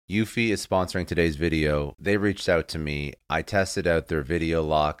Eufy is sponsoring today's video. They reached out to me. I tested out their video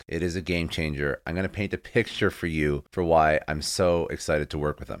lock. It is a game changer. I'm going to paint a picture for you for why I'm so excited to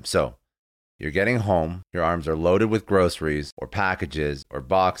work with them. So you're getting home, your arms are loaded with groceries or packages or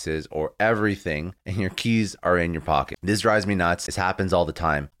boxes or everything, and your keys are in your pocket. This drives me nuts. This happens all the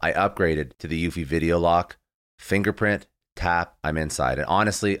time. I upgraded to the Eufy video lock, fingerprint, tap, I'm inside. And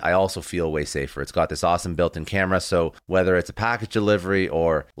honestly, I also feel way safer. It's got this awesome built-in camera, so whether it's a package delivery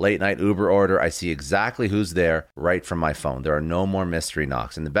or late night Uber order, I see exactly who's there right from my phone. There are no more mystery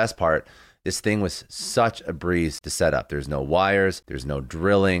knocks. And the best part, this thing was such a breeze to set up. There's no wires, there's no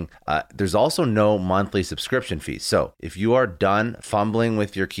drilling. There's also no monthly subscription fees. So if you are done fumbling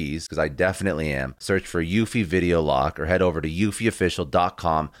with your keys, because I definitely am, search for Eufy Video Lock or head over to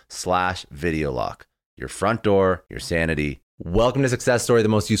eufyofficial.com/video lock. Your front door, your sanity. Welcome to Success Story, the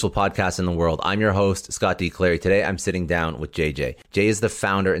most useful podcast in the world. I'm your host, Scott D. Clary. Today, I'm sitting down with JJ. Jay is the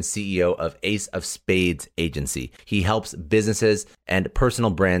founder and CEO of Ace of Spades Agency. He helps businesses and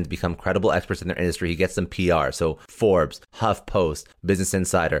personal brands become credible experts in their industry. He gets them PR, so Forbes, HuffPost, Business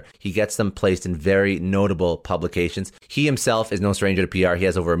Insider. He gets them placed in very notable publications. He himself is no stranger to PR. He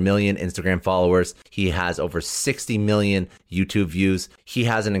has over 1 million Instagram followers. He has over 60 million YouTube views. He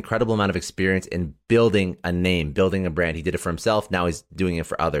has an incredible amount of experience in building a name, building a brand. He did it for himself. Now he's doing it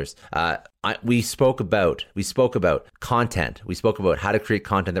for others. We spoke about content. We spoke about how to create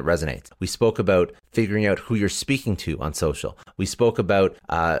content that resonates. We spoke about figuring out who you're speaking to on social. We spoke about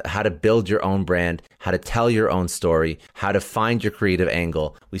how to build your own brand, how to tell your own story, how to find your creative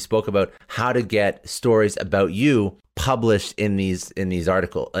angle. We spoke about how to get stories about you published in these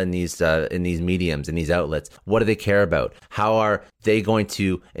articles, in these mediums, in these outlets. What do they care about? How are they going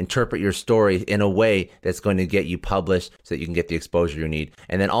to interpret your story in a way that's going to get you published so that you can get the exposure you need?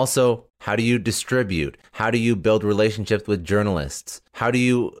 And then also, how do you distribute? How do you build relationships with journalists? How do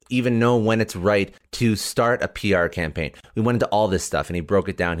you even know when it's right to start a PR campaign? We went into all this stuff and he broke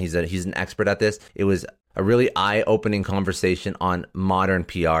it down. He's an expert at this. It was a really eye-opening conversation on modern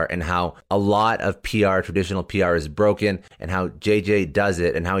PR and how a lot of PR, traditional PR, is broken, and how JJ does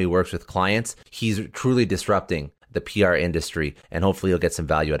it and how he works with clients. He's truly disrupting the PR industry, and hopefully you'll get some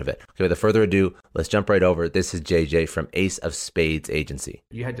value out of it. Okay, without further ado, let's jump right over. This is JJ from Ace of Spades Agency.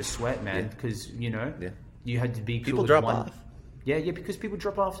 You had to sweat, man, because, you had to be cool. People drop off. Yeah, because people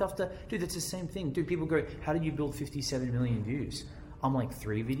drop off after. Dude, that's the same thing. Dude, people go, how did you build 57 million views? I'm like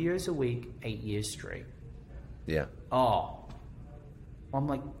 3 videos a week, 8 years straight. Yeah. Oh. I'm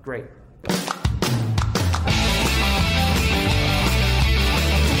like, great.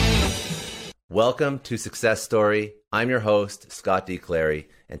 Welcome to Success Story. I'm your host, Scott D. Clary,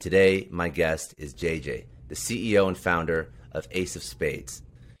 and today my guest is JJ, the CEO and founder of Ace of Spades.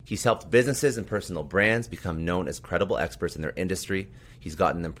 He's helped businesses and personal brands become known as credible experts in their industry. He's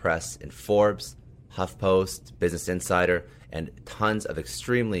gotten them press in Forbes, HuffPost, Business Insider, and tons of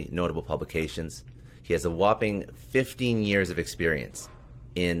extremely notable publications. He has a whopping 15 years of experience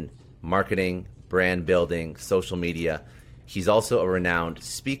in marketing, brand building, social media. He's also a renowned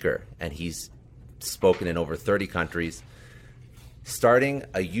speaker, and he's spoken in over 30 countries. Starting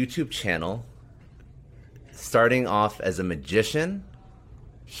a YouTube channel, starting off as a magician,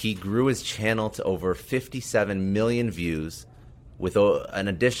 he grew his channel to over 57 million views with an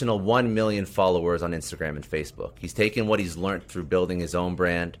additional 1 million followers on Instagram and Facebook. He's taken what he's learned through building his own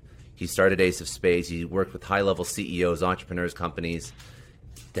brand. He started Ace of Spades. He worked with high-level CEOs, entrepreneurs, companies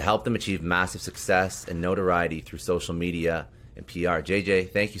to help them achieve massive success and notoriety through social media and PR. JJ,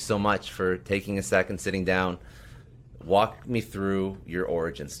 thank you so much for taking a second, sitting down. Walk me through your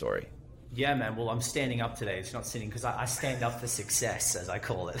origin story. Yeah, man. Well, I'm standing up today. It's not sitting, because I stand up for success, as I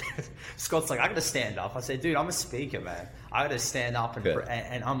call it. Scott's like, I got to stand up. I said, dude, I'm a speaker, man. I got to stand up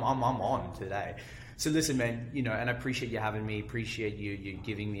and I'm on today. So listen, man, and I appreciate you having me, appreciate you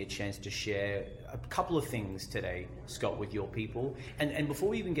giving me a chance to share a couple of things today, Scott, with your people. And before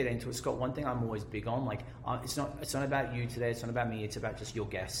we even get into it, Scott, one thing I'm always big on, it's not about you today, it's not about me, it's about just your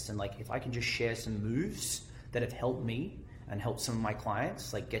guests. And if I can just share some moves that have helped me and helped some of my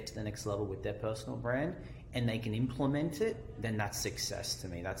clients get to the next level with their personal brand, and they can implement it, then that's success to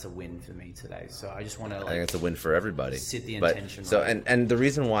me. That's a win for me today. So I just want to I think it's a win for everybody. Sit the intention. So right. and the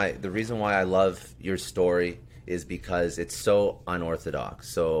reason why I love your story is because it's so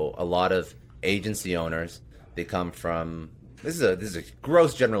unorthodox. So a lot of agency owners, they come from, this is a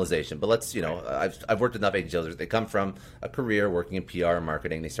gross generalization, but let's, I've worked with enough agency owners. They come from a career working in PR and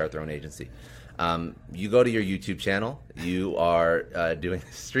marketing. They start their own agency. You go to your YouTube channel, you are doing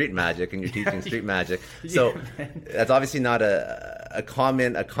street magic, and you're teaching street magic. So that's obviously not a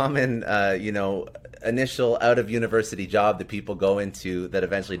common initial out of university job that people go into that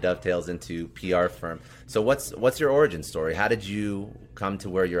eventually dovetails into PR firm. So what's your origin story? How did you come to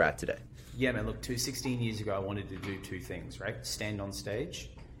where you're at today? Yeah, man, look, 16 years ago, I wanted to do two things, right? Stand on stage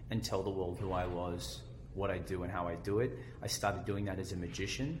and tell the world who I was, what I do and how I do it. I started doing that as a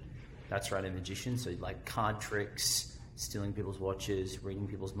magician. That's right, a magician. So like card tricks, stealing people's watches, reading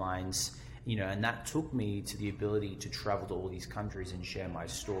people's minds, and that took me to the ability to travel to all these countries and share my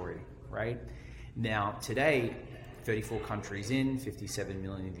story, right? Now, today, 34 countries in, 57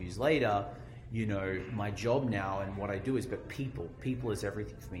 million views later, my job now and what I do is, but people is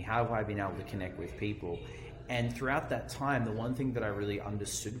everything for me. How have I been able to connect with people? And throughout that time, the one thing that I really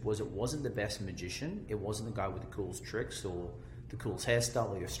understood was it wasn't the best magician. It wasn't the guy with the coolest tricks or the coolest hairstyle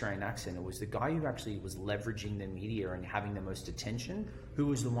or the Australian accent. It was the guy who actually was leveraging the media and having the most attention, who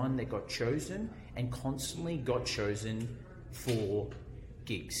was the one that got chosen and constantly got chosen for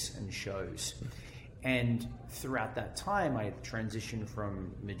gigs and shows. And throughout that time, I transitioned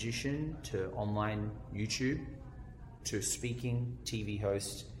from magician to online YouTube to speaking, TV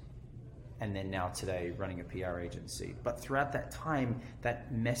host, and then now today running a PR agency. But throughout that time,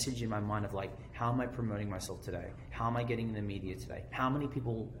 that message in my mind of like, how am I promoting myself today? How am I getting in the media today? How many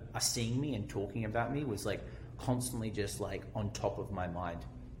people are seeing me and talking about me was like constantly just like on top of my mind.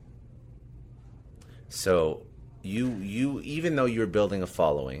 So you even though you're building a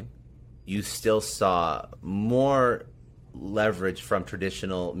following, you still saw more leverage from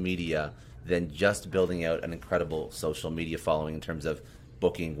traditional media than just building out an incredible social media following in terms of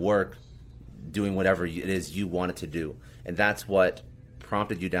booking work, doing whatever it is you wanted to do. And that's what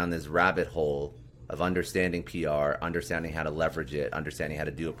prompted you down this rabbit hole of understanding PR, understanding how to leverage it, understanding how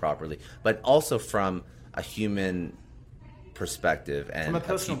to do it properly, but also from a human perspective and from a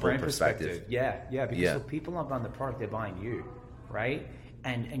personal brand perspective. Yeah, because Yeah. people aren't buying the product, they're buying you, right?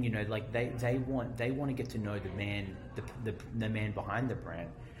 And like they want to get to know the man, the man behind the brand.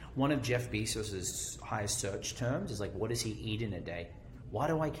 One of Jeff Bezos's highest search terms is like, what does he eat in a day? Why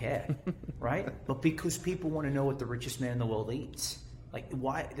do I care? Right? But because people want to know what the richest man in the world eats. Like,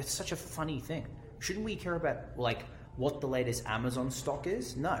 why? That's such a funny thing. Shouldn't we care about like what the latest Amazon stock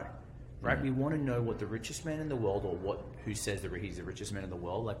is? No. Right? We want to know what the richest man in the world, or who says that he's the richest man in the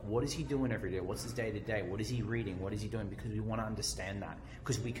world, like what is he doing every day? What's his day to day? What is he reading? What is he doing? Because we want to understand that,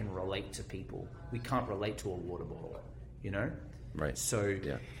 because we can relate to people. We can't relate to a water bottle, Right. So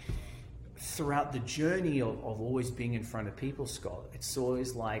throughout the journey of always being in front of people, Scott, it's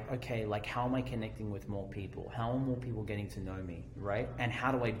always like, okay, like how am I connecting with more people? How are more people getting to know me, right? And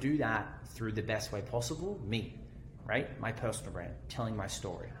how do I do that through the best way possible? Me, right? My personal brand, telling my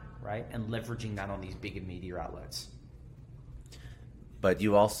story, right? And leveraging that on these bigger media outlets. But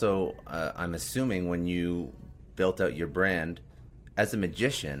you also, I'm assuming when you built out your brand, as a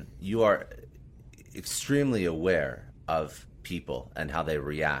magician, you are extremely aware of people and how they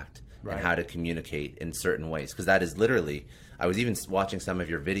react. Right. And how to communicate in certain ways. Because that is literally, I was even watching some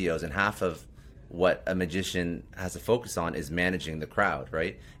of your videos, and half of what a magician has to focus on is managing the crowd,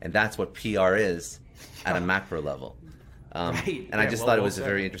 right? And that's what PR is at a macro level. Right. And I just thought it was a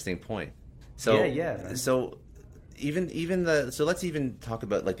very interesting point. So, man. So so let's even talk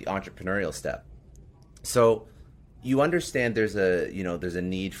about like the entrepreneurial step. So you understand there's a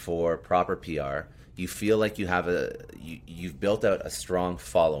need for proper PR. You feel like you've built out a strong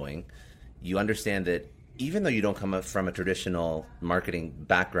following. You understand that even though you don't come from a traditional marketing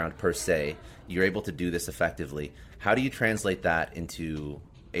background per se, you're able to do this effectively. How do you translate that into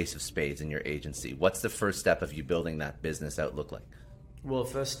Ace of Spades in your agency? What's the first step of you building that business out look like? Well,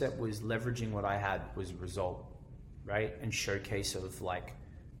 the first step was leveraging what I had was result, right? And showcase of like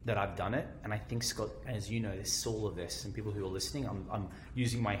that I've done it. And I think, Scott, as you know, there's all of this, and people who are listening, I'm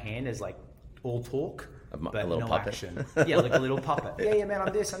using my hand as like all talk, but no puppet. Action. Yeah, like a little puppet. Yeah, man,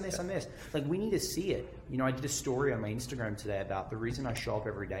 I'm this. Like, we need to see it. I did a story on my Instagram today about the reason I show up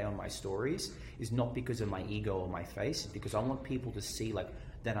every day on my stories is not because of my ego or my face, it's because I want people to see like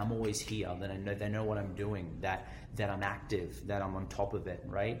that I'm always here, that they know what I'm doing, that I'm active, that I'm on top of it,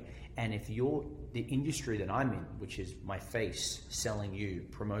 right? And if you're the industry that I'm in, which is my face, selling you,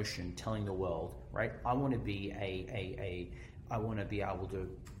 promotion, telling the world, right? I want to be I want to be able to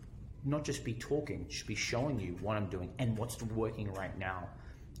not just be talking, just be showing you what I'm doing and what's working right now,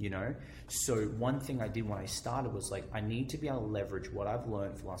 So one thing I did when I started was like, I need to be able to leverage what I've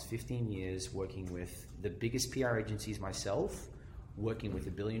learned for the last 15 years working with the biggest PR agencies myself, working with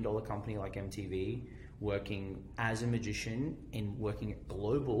a $1 billion company like MTV, working as a magician and working at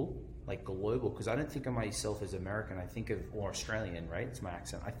global, because I don't think of myself as American, or Australian, right? It's my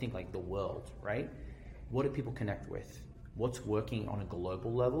accent. I think like the world, right? What do people connect with? What's working on a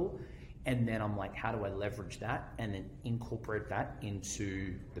global level? And then I'm like, how do I leverage that and then incorporate that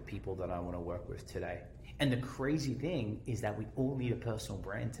into the people that I want to work with today? And the crazy thing is that we all need a personal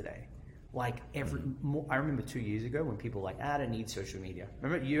brand today. Like I remember 2 years ago when people were like, I don't need social media.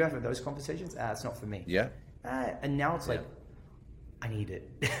 Remember you having those conversations? It's not for me. Yeah. And now it's like, I need it.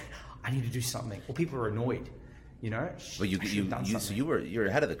 I need to do something. Well, people are annoyed, you know. But you're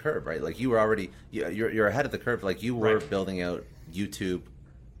ahead of the curve, right? Like you were already you're ahead of the curve. Like you were building out YouTube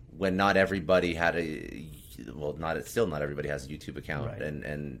when not everybody had not everybody has a YouTube account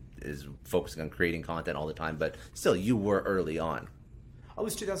and is focusing on creating content all the time. But still, you were early on. I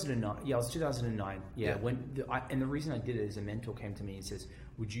was 2009. Yeah, I was 2009. Yeah. And the reason I did it is a mentor came to me and says,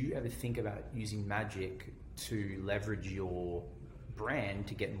 would you ever think about using magic to leverage your brand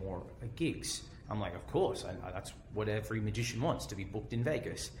to get more gigs? I'm like, of course. That's what every magician wants, to be booked in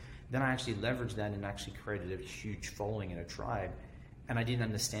Vegas. Then I actually leveraged that and actually created a huge following and a tribe. And I didn't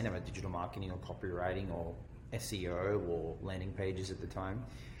understand about digital marketing or copywriting or SEO or landing pages at the time.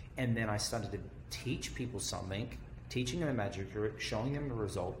 And then I started to teach people something, teaching them a magic, showing them the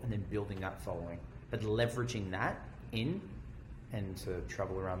result, and then building that following. But leveraging that in and to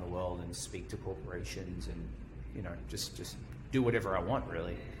travel around the world and speak to corporations and, you know, just do whatever I want,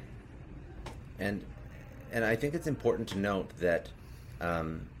 really. And I think it's important to note that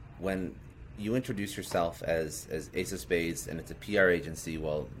when you introduce yourself as Ace of Spades and it's a PR agency,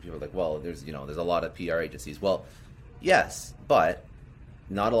 well, people are like, well, there's a lot of PR agencies. Well, yes, but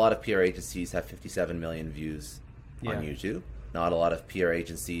not a lot of PR agencies have 57 million views on YouTube. Not a lot of PR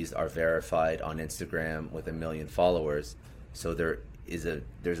agencies are verified on Instagram with 1 million followers. So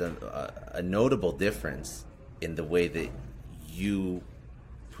there's a notable difference in the way that you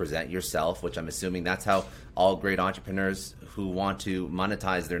present yourself, which I'm assuming that's how all great entrepreneurs who want to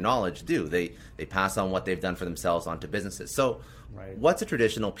monetize their knowledge do. They pass on what they've done for themselves onto businesses. So what's a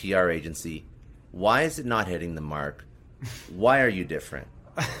traditional PR agency? Why is it not hitting the mark? Why are you different?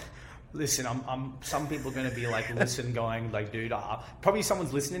 Listen, I'm. Some people are going to be like, going like, dude, probably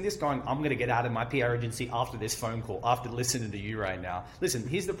someone's listening to this going, I'm going to get out of my PR agency after this phone call, after listening to you right now. Listen,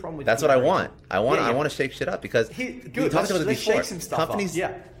 here's the problem with that's PR what I want. I want to shake shit up because we talked about it before. Shake some stuff companies,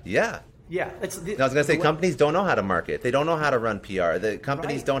 up. Yeah. I was going to say companies don't know how to market. They don't know how to run PR. The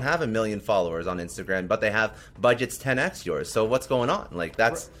companies don't have 1 million followers on Instagram, but they have budgets 10x yours. So what's going on? Like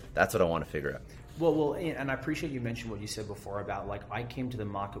that's what I want to figure out. Well, and I appreciate you mentioned what you said before about like I came to the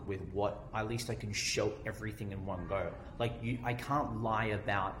market with what at least I can show everything in one go. Like I can't lie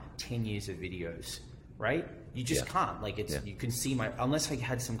about 10 years of videos, right? You just can't. Like you can see unless I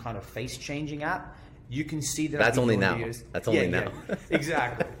had some kind of face changing app, you can see that that's only now. Videos. That's only now. Yeah,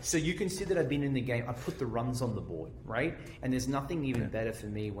 exactly. So you can see that I've been in the game. I put the runs on the board, right? And there's nothing even better for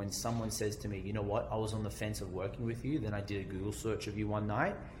me when someone says to me, you know what? I was on the fence of working with you. Then I did a Google search of you one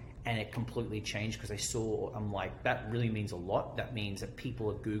night. And it completely changed because I'm like, that really means a lot. That means that people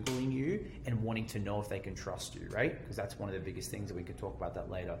are Googling you and wanting to know if they can trust you, right? Because that's one of the biggest things, that we could talk about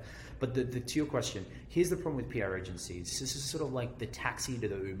that later. But to your question, here's the problem with PR agencies. This is sort of like the taxi to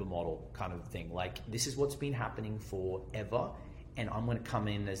the Uber model kind of thing. Like this is what's been happening forever. And I'm going to come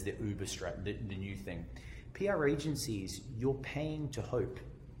in as the Uber the new thing. PR agencies, you're paying to hope.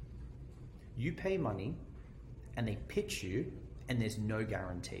 You pay money and they pitch you, and there's no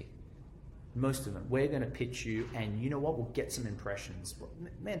guarantee. Most of them, we're going to pitch you, and you know what? We'll get some impressions.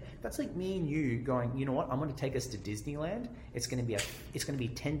 Man, that's like me and you going, you know what? I'm going to take us to Disneyland. It's going to be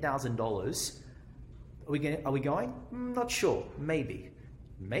 $10,000. Are we going? Not sure. Maybe.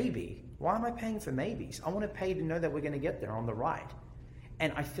 Why am I paying for maybes? I want to pay to know that we're going to get there on the ride.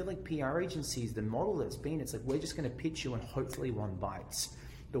 And I feel like PR agencies, the model that's been, it's like we're just going to pitch you, and hopefully one bites.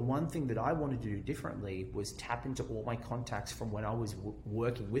 The one thing that I wanted to do differently was tap into all my contacts from when I was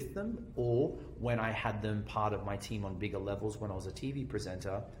working with them or when I had them part of my team on bigger levels when I was a TV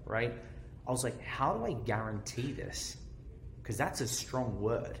presenter, right? I was like, how do I guarantee this? Because that's a strong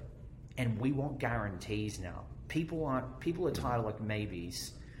word. And we want guarantees now. People are tired of like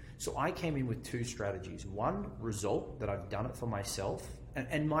maybes. So I came in with two strategies. One, result, that I've done it for myself.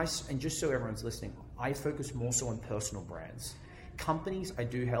 And just so everyone's listening, I focus more so on personal brands. Companies I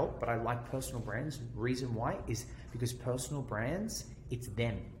do help, but I like personal brands. Reason why is because personal brands, it's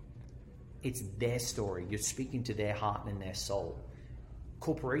them. It's their story. You're speaking to their heart and their soul.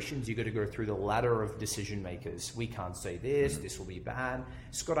 Corporations, you got to go through the ladder of decision makers. We can't say this, this will be bad.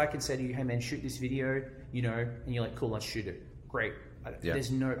 Scott, I can say to you, hey man, shoot this video, and you're like, cool, let's shoot it. Great. I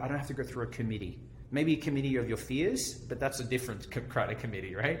don't have to go through a committee. Maybe a committee of your fears, but that's a different kind of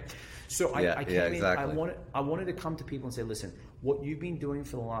committee, right? So I came in, I wanted to come to people and say, listen, what you've been doing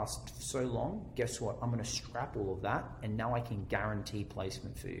for the last so long, guess what? I'm going to scrap all of that, and now I can guarantee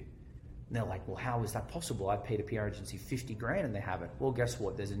placement for you. And they're like, well, how is that possible? I paid a PR agency 50 grand and they haven't. Well, guess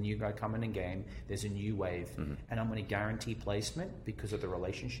what? There's a new guy coming in game. There's a new wave. And I'm going to guarantee placement because of the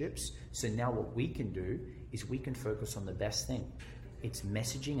relationships. So now what we can do is we can focus on the best thing. It's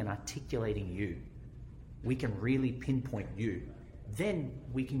messaging and articulating you. We can really pinpoint you. Then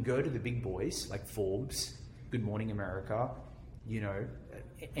we can go to the big boys like Forbes, Good Morning America, you know,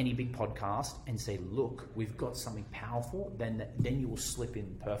 any big podcast and say, look, we've got something powerful. Then you will slip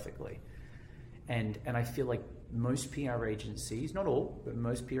in perfectly. And I feel like most PR agencies, not all, but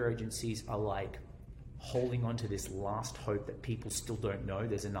most PR agencies are like holding on to this last hope that people still don't know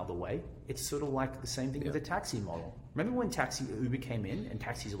there's another way. It's sort of like the same thing with the taxi model. Remember when Uber came in and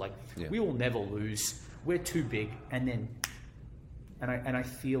taxis are like, we will never lose. We're too big. And I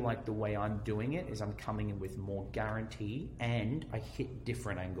feel like the way I'm doing it is I'm coming in with more guarantee and I hit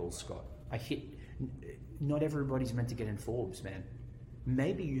different angles, Scott. Not everybody's meant to get in Forbes, man.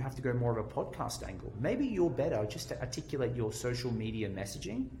 Maybe you have to go more of a podcast angle. Maybe you're better just to articulate your social media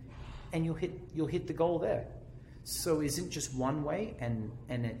messaging and you'll hit the goal there. So isn't just one way and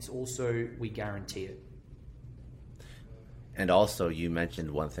it's also, we guarantee it. And also you mentioned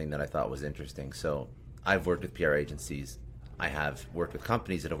one thing that I thought was interesting. So I've worked with PR agencies. I have worked with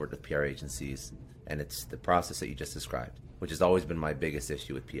companies that have worked with PR agencies, and it's the process that you just described, which has always been my biggest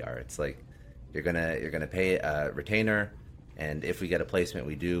issue with PR. It's like you're gonna pay a retainer, and if we get a placement,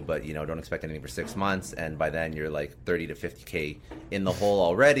 we do, but you know, don't expect anything for 6 months, and by then you're like 30 to 50K in the hole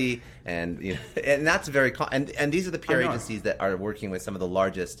already, and you know, and that's very and these are the PR agencies that are working with some of the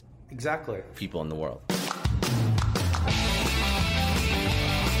largest people in the world.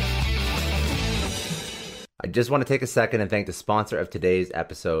 I just want to take a second and thank the sponsor of today's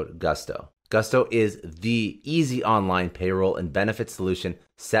episode, Gusto. Gusto is the easy online payroll and benefits solution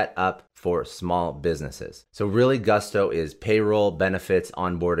set up for small businesses. So really, Gusto is payroll, benefits,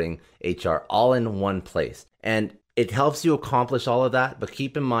 onboarding, HR, all in one place. And it helps you accomplish all of that, but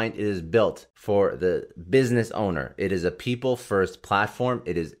keep in mind it is built for the business owner. It is a people-first platform.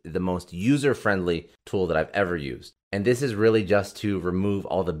 It is the most user-friendly tool that I've ever used. And this is really just to remove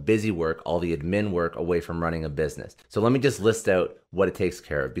all the busy work, all the admin work away from running a business. So let me just list out what it takes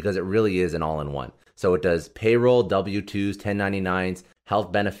care of because it really is an all-in-one. So it does payroll, W-2s, 1099s,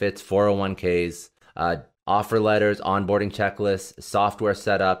 health benefits, 401ks, offer letters, onboarding checklists, software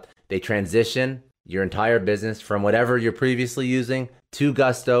setup. They transition your entire business from whatever you're previously using to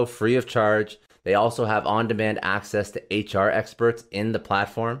Gusto free of charge. They also have on-demand access to HR experts in the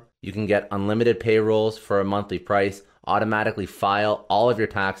platform. You can get unlimited payrolls for a monthly price, automatically file all of your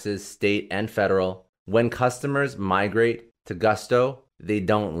taxes, state and federal. When customers migrate to Gusto, they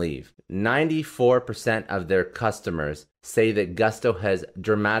don't leave. 94% of their customers say that Gusto has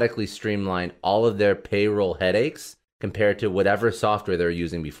dramatically streamlined all of their payroll headaches compared to whatever software they're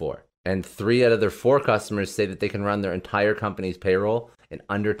using before. And 3 out of their 4 customers say that they can run their entire company's payroll in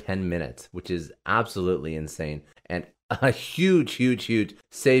under 10 minutes, which is absolutely insane. And a huge, huge, huge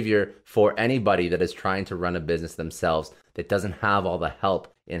savior for anybody that is trying to run a business themselves that doesn't have all the help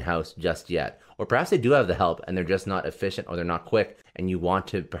in-house just yet. Or perhaps they do have the help and they're just not efficient or they're not quick and you want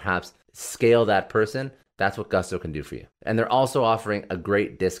to perhaps scale that person. That's what Gusto can do for you. And they're also offering a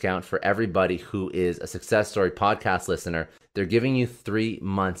great discount for everybody who is a Success Story podcast listener. They're giving you 3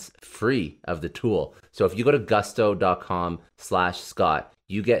 months free of the tool. So if you go to gusto.com/Scott,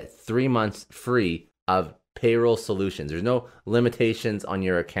 you get 3 months free of payroll solutions. There's no limitations on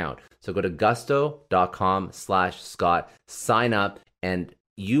your account. So go to gusto.com/Scott, sign up, and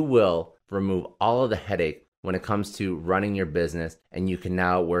you will remove all of the headache when it comes to running your business, and you can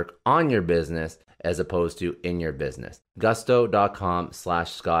now work on your business as opposed to in your business.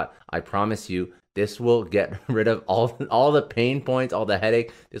 Gusto.com/Scott. I promise you, this will get rid of all the pain points, all the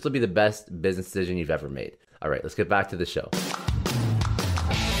headache. This will be the best business decision you've ever made. All right, let's get back to the show.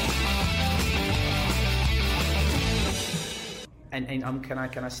 And can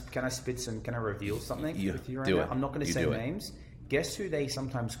I spit some? Can I reveal something with you right do now? it. I'm not going to say do it. names. Guess who they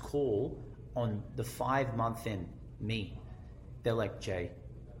sometimes call on the 5 month in? Me. They're like, Jay,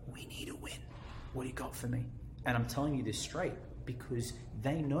 we need a win. What do you got for me? And I'm telling you this straight because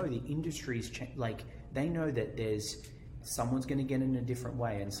they know the industry's they know that someone's going to get in a different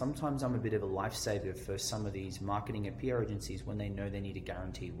way. And sometimes I'm a bit of a lifesaver for some of these marketing and PR agencies when they know they need a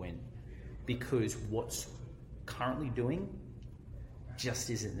guaranteed win, because what's currently doing just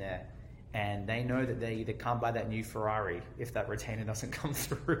isn't there. And they know that they either can't buy that new Ferrari if that retainer doesn't come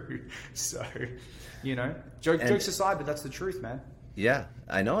through. So, you know, jokes aside, but that's the truth, man. Yeah,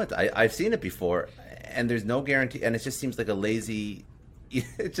 I know it. I've seen it before, and there's no guarantee, and it just seems like a lazy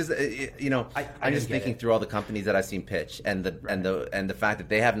it's just I'm just thinking through all the companies that I've seen pitch, and the fact that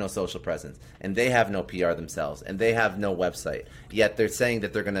they have no social presence, and they have no PR themselves, and they have no website, yet they're saying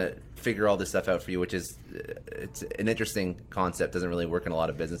that they're going to figure all this stuff out for you, which is it's an interesting concept. Doesn't really work in a lot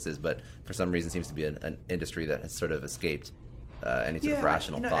of businesses, but for some reason seems to be an industry that has sort of escaped any sort of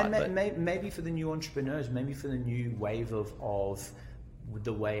rational thought. And maybe for the new entrepreneurs, maybe for the new wave of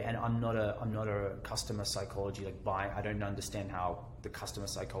the way, and I'm not a customer psychology I don't understand how the customer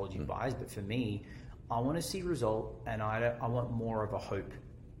psychology buys, but for me, I want to see result, and I want more of a hope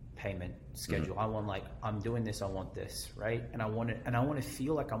payment schedule. I want I'm doing this, I want this, right? And I want to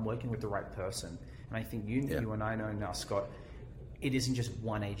feel like I'm working with the right person. And I think you and I know now, Scott, it isn't just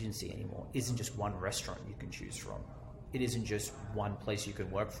one agency anymore. It isn't just one restaurant you can choose from. It isn't just one place you can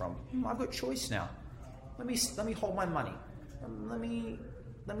work from. I've got choice now. Let me hold my money.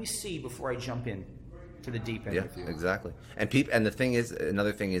 Let me see before I jump in to the deep end with you. Exactly. And the thing is,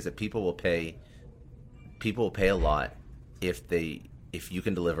 another thing is that people will pay a lot if you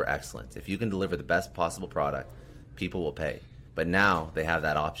can deliver excellence. If you can deliver the best possible product, people will pay. But now they have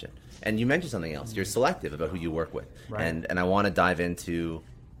that option. And you mentioned something else. You're selective about who you work with. Right. And I want to dive into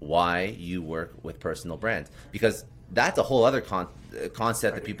why you work with personal brands, because that's a whole other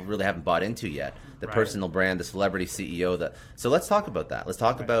concept that people really haven't bought into yet. The personal brand, the celebrity CEO. So let's talk about that. Let's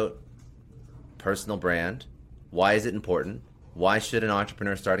talk about personal brand. Why is it important? Why should an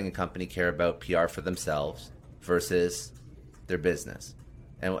entrepreneur starting a company care about PR for themselves versus their business?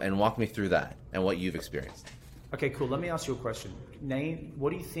 And walk me through that and what you've experienced. Okay, cool. Let me ask you a question.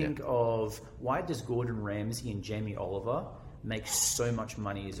 What do you think of, why does Gordon Ramsay and Jamie Oliver make so much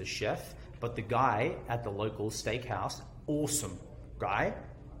money as a chef, but the guy at the local steakhouse, awesome guy,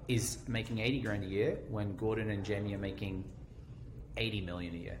 is making 80 grand a year when Gordon and Jamie are making 80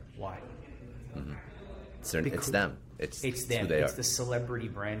 million a year? Why? Mm-hmm. It's them. It's them. Who they it's are. The celebrity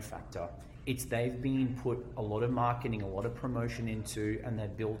brand factor. They've been put a lot of marketing, a lot of promotion into, and they're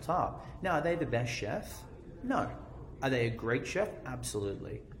built up. Now, are they the best chef? No. Are they a great chef?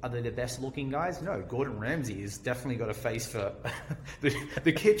 Absolutely. Are they the best looking guys? No. Gordon Ramsay has definitely got a face for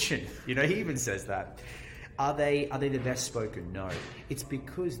the kitchen. He even says that. Are they the best spoken? No. It's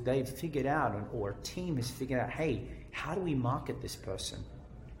because they've figured out, or a team has figured out, hey, how do we market this person?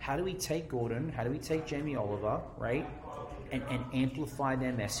 How do we take Gordon? How do we take Jamie Oliver, right? And amplify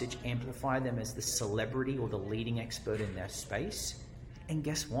their message, amplify them as the celebrity or the leading expert in their space. And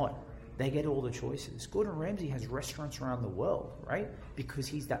guess what? They get all the choices. Gordon Ramsay has restaurants around the world, right? Because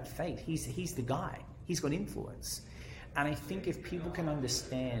he's that face. He's the guy. He's got influence. And I think if people can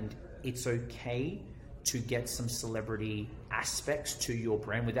understand it's okay to get some celebrity aspects to your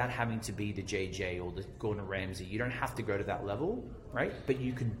brand without having to be the JJ or the Gordon Ramsay. You don't have to go to that level, right? But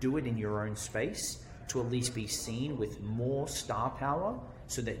you can do it in your own space to at least be seen with more star power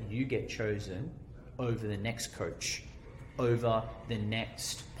so that you get chosen over the next coach, over the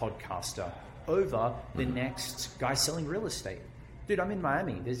next podcaster, over the next guy selling real estate. Dude, I'm in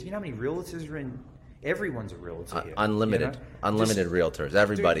Miami. There's, how many realtors are in? Everyone's a realtor here. Unlimited realtors.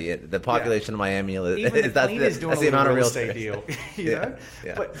 Everybody. Dude, the population of Miami is that's the amount of real estate deal. Yeah.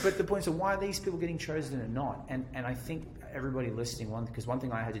 But the point is, why are these people getting chosen and not? And I think everybody listening, because one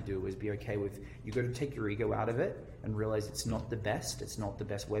thing I had to do was be okay with, you got to take your ego out of it and realize it's not the best. It's not the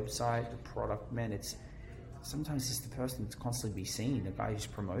best website, the product, man. Sometimes it's the person that's constantly be seen, the guy who's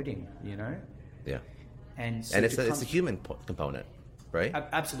promoting, Yeah. And so it's a human component. Right?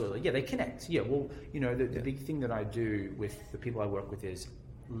 Absolutely. Yeah, they connect. Yeah, well, the big thing that I do with the people I work with is,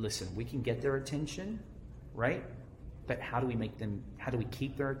 listen, we can get their attention, right? But how do we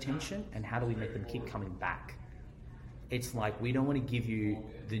keep their attention, and how do we make them keep coming back? It's like, we don't want to give you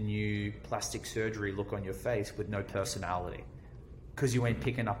the new plastic surgery look on your face with no personality, because you ain't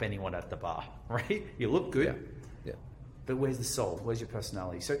picking up anyone at the bar, right? You look good, yeah. But where's the soul? Where's your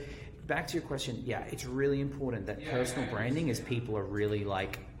personality? So back to your question, it's really important that personal branding is people are really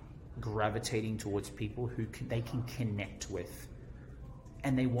gravitating towards people who they can connect with.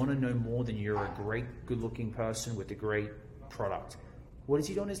 And they want to know more than you're a great, good-looking person with a great product. What does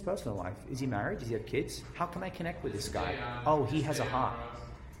he do in his personal life? Is he married? Does he have kids? How can I connect with this guy? Oh, he has a heart.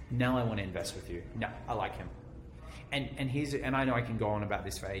 Now I want to invest with you. No, I like him. And I know I can go on about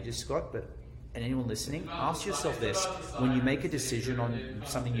this for ages, Scott, but and anyone listening, ask yourself this. When you make a decision on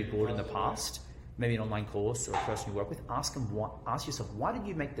something you bought in the past, maybe an online course or a person you work with, ask yourself, why did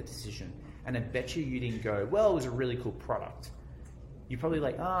you make the decision? And I bet you didn't go, well, it was a really cool product. You're probably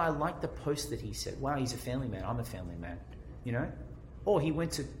like, I like the post that he said. Wow, he's a family man. I'm a family man, Or he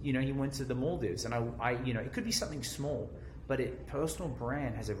went to the Maldives, and I it could be something small, But personal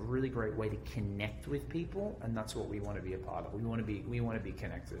brand has a really great way to connect with people, and that's what we want to be a part of. We want to be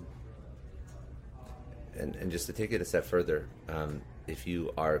connected. And just to take it a step further, if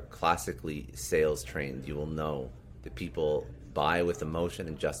you are classically sales trained, you will know that people buy with emotion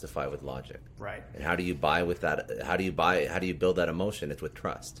and justify with logic. Right. And how do you buy with that? How do you build that emotion? It's with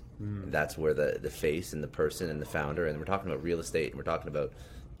trust. And that's where the face and the person and the founder, and we're talking about real estate, and we're talking about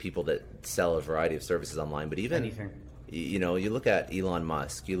people that sell a variety of services online, but even anything. You know, you look at Elon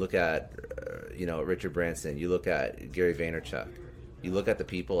Musk, you look at Richard Branson, you look at Gary Vaynerchuk, you look at the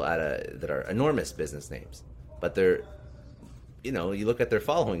people that are enormous business names, but they're, you know, you look at their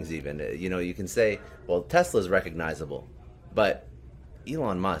followings even. You know, you can say, well, Tesla's recognizable, but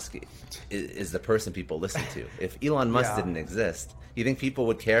Elon Musk is the person people listen to. If Elon Musk didn't exist, you think people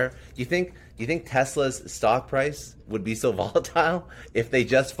would care? You think Tesla's stock price would be so volatile if they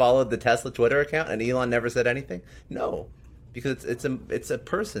just followed the Tesla Twitter account and Elon never said anything? No, because it's a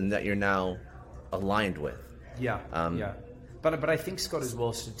person that you're now aligned with. Yeah. But I think, Scott, as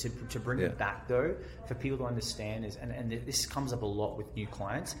well, so to bring it back though, for people to understand is, and this comes up a lot with new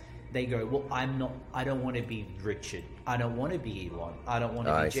clients. They go, well, I don't want to be Richard. I don't want to be Elon. I don't want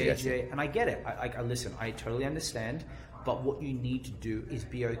to be JJ. And I get it. I listen, I totally understand. But what you need to do is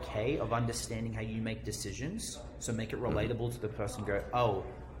be okay of understanding how you make decisions. So make it relatable to the person. Go, oh,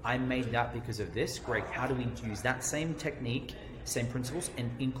 I made that because of this. Great. How do we use that same technique, same principles,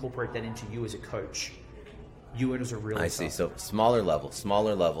 and incorporate that into you as a coach? You as a realtor. I see. So smaller level.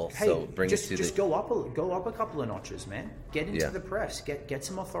 Hey, so bring just, it to just go up a couple of notches, man. Get into the press. Get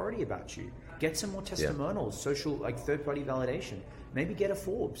some authority about you. Get some more testimonials, social, like third-party validation. Maybe get a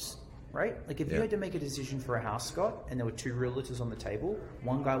Forbes, right? Like if you had to make a decision for a house, Scott, and there were two realtors on the table,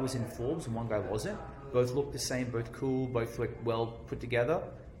 one guy was in Forbes and one guy wasn't. Both looked the same, both cool, both like well put together.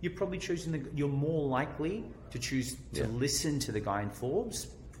 You're probably you're more likely to choose to listen to the guy in Forbes.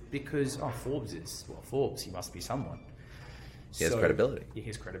 Because Forbes, he must be someone. He has credibility. He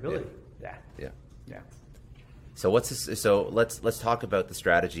has credibility. Yeah. So what's this, so let's talk about the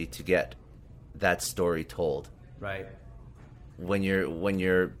strategy to get that story told. Right. When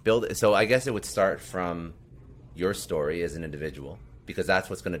you're building, so I guess it would start from your story as an individual, because that's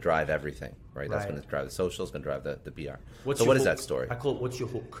what's going to drive everything, right? That's going to drive the social, it's going to drive the PR. What is that story? I call it, what's your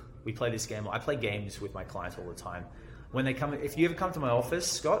hook? We play this game. I play games with my clients all the time. When they come, if you ever come to my office,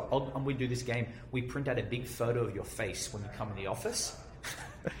 Scott, we do this game. We print out a big photo of your face when you come in the office.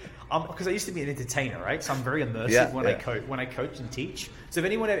 Because I used to be an entertainer, right? So I'm very immersive when I coach and teach. So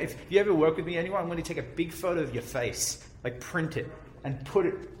if you ever work with me anywhere, I'm going to take a big photo of your face, like print it and put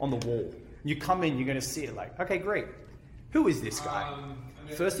it on the wall. You come in, you're going to see it like, okay, great. Who is this guy?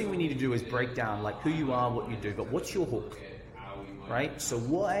 First thing we need to do is break down like who you are, what you do, but what's your hook, right? So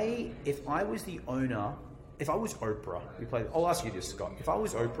if I was the owner. If I was Oprah, I'll ask you this, Scott. If I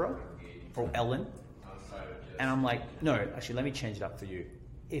was Oprah or Ellen, and I'm like, no, actually, let me change it up for you.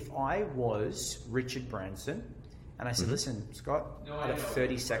 If I was Richard Branson, and I said, listen, Scott, I've got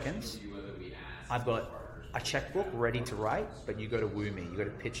 30 seconds. I've got a checkbook ready to write, but you got to woo me. You got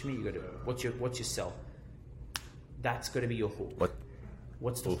to pitch me. You got to what's your sell? That's got to be your hook.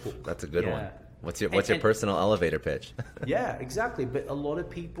 What's the hook? That's a good one. What's your personal elevator pitch? Yeah, exactly. But a lot of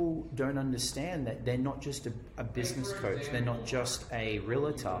people don't understand that they're not just a business coach. They're not just a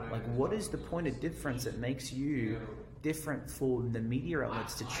realtor. Like, what is the point of difference that makes you different for the media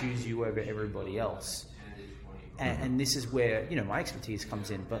outlets to choose you over everybody else? And this is where, my expertise comes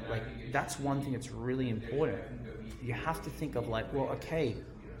in. But like, that's one thing that's really important. You have to think of like, well, okay,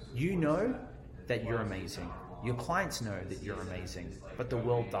 you know that you're amazing. Your clients know that you're amazing, but the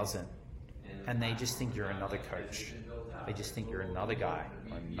world doesn't. And they just think you're another coach. They just think you're another guy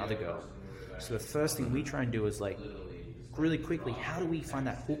or another girl. So the first thing we try and do is like, really quickly, how do we find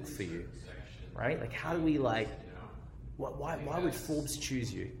that hook for you, right? Like, how do we why would Forbes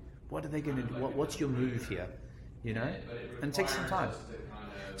choose you? What are they going to do? What's your move here? And it takes some time.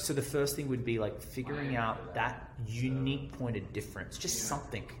 So the first thing would be like figuring out that unique point of difference, just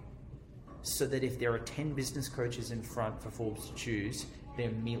something. So that if there are 10 business coaches in front for Forbes to choose, they're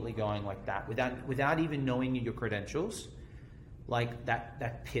immediately going like that without even knowing your credentials, like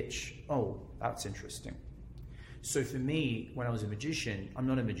that pitch. Oh, that's interesting. So for me, when I was a magician, I'm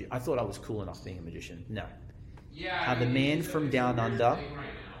not a magician. I thought I was cool enough being a magician. No. How the man from down under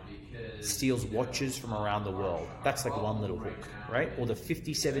steals watches from around the world. That's like one little hook, right? Or the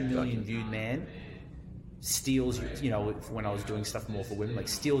 57 million viewed man steals, when I was doing stuff more for women, like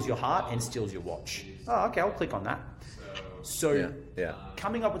steals your heart and steals your watch. Oh, okay, I'll click on that. So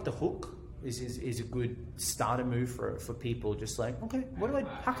coming up with the hook is a good starter move for people. Just like, okay,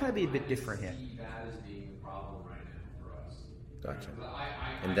 how can I be a bit different here? Gotcha.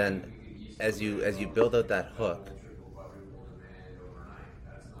 And then as you build out that hook,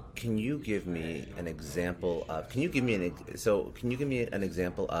 can you give me an example of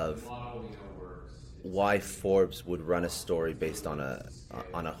why Forbes would run a story based on a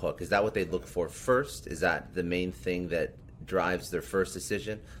hook? Is that what they look for first? Is that the main thing that drives their first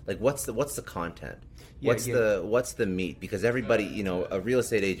decision? Like, what's the content? What's the meat? Because everybody, a real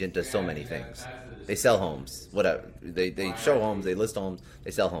estate agent does so many things. They sell homes, whatever. They show homes, they list homes, they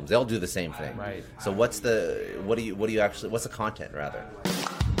sell homes. They all do the same thing. Right. So what's the content rather?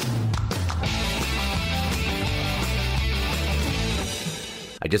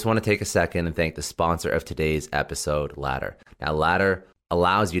 I just want to take a second and thank the sponsor of today's episode, Ladder. Now, Ladder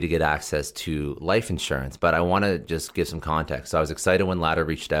allows you to get access to life insurance, but I want to just give some context. So I was excited when Ladder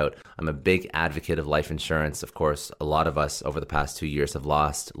reached out. I'm a big advocate of life insurance. Of course, a lot of us over the past 2 years have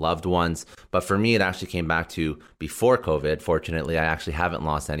lost loved ones, but for me, it actually came back to before COVID. Fortunately, I actually haven't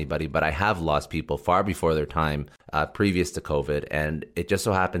lost anybody, but I have lost people far before their time previous to COVID. And it just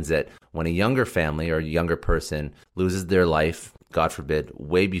so happens that when a younger family or a younger person loses their life, God forbid,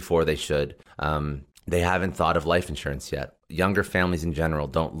 way before they should, they haven't thought of life insurance yet. Younger families in general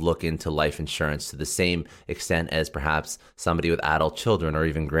don't look into life insurance to the same extent as perhaps somebody with adult children or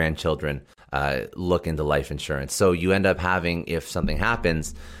even grandchildren look into life insurance. So you end up having, if something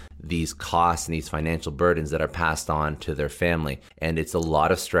happens, these costs and these financial burdens that are passed on to their family. And it's a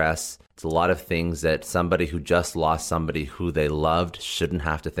lot of stress. It's a lot of things that somebody who just lost somebody who they loved shouldn't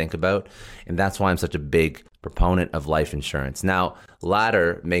have to think about. And that's why I'm such a big proponent of life insurance. Now,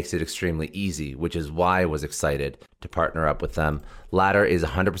 Ladder makes it extremely easy, which is why I was excited to partner up with them. Ladder is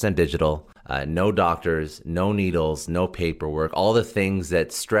 100% digital, no doctors, no needles, no paperwork, all the things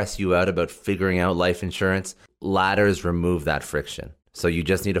that stress you out about figuring out life insurance. Ladders remove that friction. So you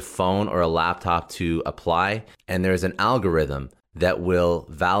just need a phone or a laptop to apply, and there's an algorithm that will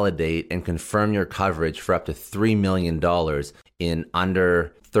validate and confirm your coverage for up to $3 million in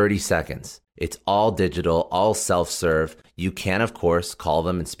under 30 seconds. It's all digital, all self-serve. You can, of course, call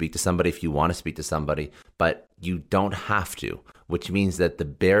them and speak to somebody if you want to speak to somebody, but you don't have to, which means that the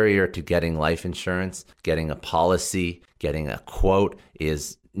barrier to getting life insurance, getting a policy, getting a quote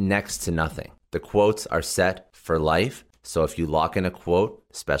is next to nothing. The quotes are set for life. So if you lock in a quote,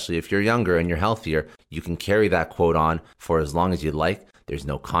 especially if you're younger and you're healthier, you can carry that quote on for as long as you'd like. There's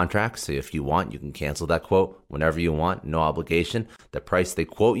no contract, so if you want, you can cancel that quote whenever you want, no obligation. The price they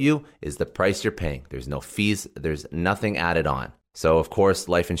quote you is the price you're paying. There's no fees, there's nothing added on. So of course,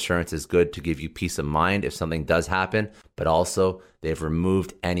 life insurance is good to give you peace of mind if something does happen, but also they've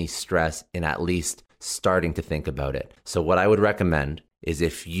removed any stress in at least starting to think about it. So what I would recommend is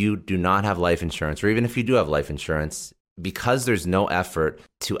if you do not have life insurance, or even if you do have life insurance, because there's no effort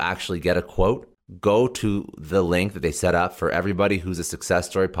to actually get a quote, go to the link that they set up for everybody who's a Success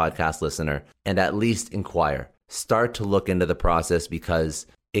Story podcast listener and at least inquire. Start to look into the process because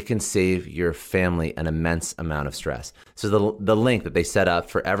it can save your family an immense amount of stress. So the link that they set up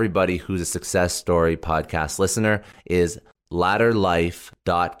for everybody who's a Success Story podcast listener is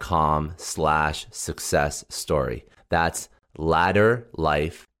ladderlife.com/success story. That's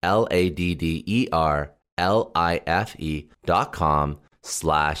ladderlife,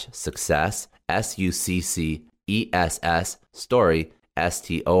 LADDERLIFE.com/success, SUCCESS story,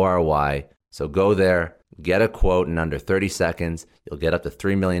 STORY. So go there, get a quote in under 30 seconds. You'll get up to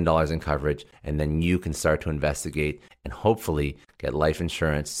 $3 million in coverage, and then you can start to investigate and hopefully get life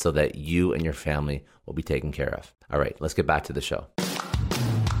insurance so that you and your family will be taken care of. All right, let's get back to the show.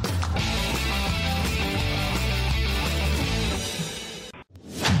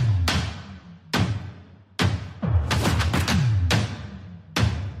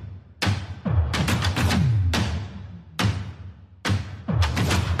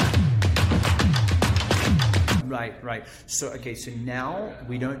 Right. So now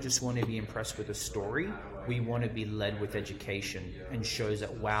we don't just want to be impressed with a story. We want to be led with education and shows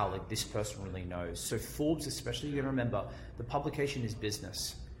that, wow, like this person really knows. So Forbes, especially, you got to remember, the publication is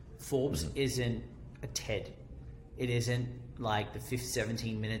business. Forbes isn't a TED. It isn't like the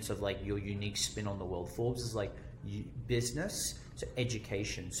 17 minutes of like your unique spin on the world. Forbes is like business to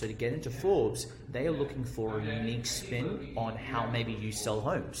education. So to get into Forbes, they are looking for a unique spin on how maybe you sell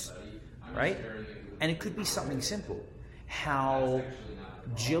homes, right? And it could be something simple. How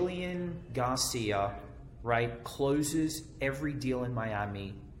Jillian Garcia, right, closes every deal in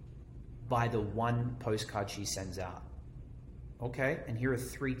Miami by the one postcard she sends out. Okay? And here are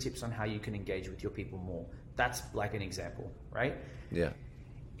 3 tips on how you can engage with your people more. That's like an example, right? Yeah.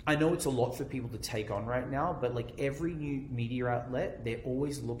 I know it's a lot for people to take on right now, but like every new media outlet, they're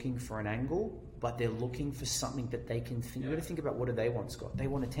always looking for an angle but they're looking for something that they can think. You got to think about, what do they want, Scott? They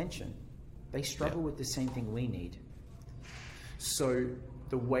want attention. They struggle with the same thing we need. So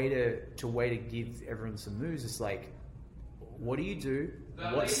the way to give everyone some moves is like, what do you do?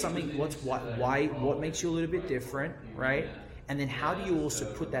 What makes you a little bit different, right? And then how do you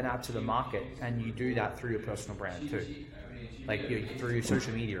also put that out to the market? And you do that through your personal brand too, like through your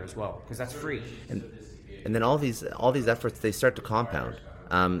social media as well, because that's free. And then all these efforts, they start to compound.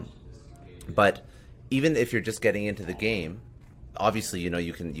 But even if you're just getting into the game, obviously,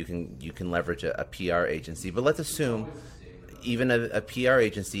 you can leverage a PR agency. But let's assume even a PR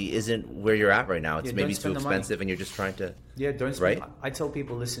agency isn't where you're at right now. It's maybe too expensive, and you're just trying to. Yeah, don't spend. Right? I tell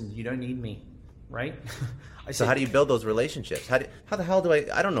people, listen, you don't need me, right? So how do you build those relationships? How the hell do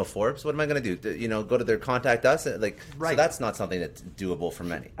I don't know Forbes. What am I going to do? Go to their contact us? Right. So that's not something that's doable for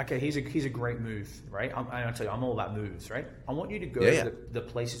many. Okay, here's a great move, right? I'll tell you, I'm all about moves, right? I want you to go to the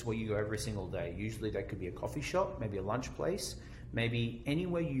places where you go every single day. Usually that could be a coffee shop, maybe a lunch place, maybe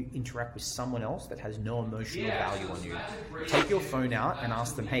anywhere you interact with someone else that has no emotional value on you. Take your phone out and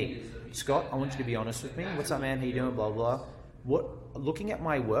ask them, hey, Scott, I want you to be honest with me. What's up, man? How you doing? Blah, blah. Looking at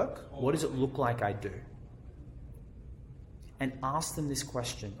my work, what does it look like I do? And ask them this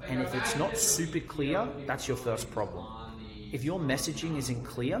question. And if it's not super clear, that's your first problem. If your messaging isn't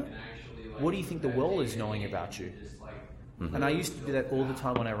clear, what do you think the world is knowing about you? Mm-hmm. And I used to do that all the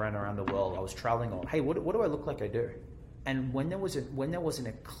time when I ran around the world. I was traveling on, hey, what do I look like I do? And when there wasn't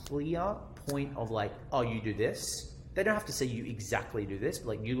a clear point of like, oh, you do this, they don't have to say you exactly do this,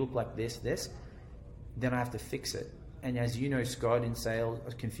 but like you look like this, then I have to fix it. And as you know, Scott, in sales,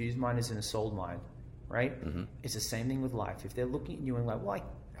 a confused mind is in a sold mind, right? Mm-hmm. It's the same thing with life. If they're looking at you and like, well,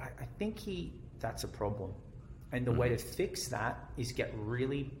 I think that's a problem. And the way to fix that is get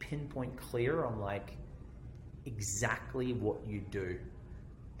really pinpoint clear on like exactly what you do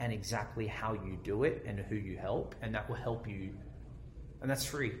and exactly how you do it and who you help, and that will help you. And that's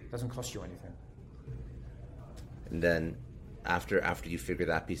free. It doesn't cost you anything. And then after you figure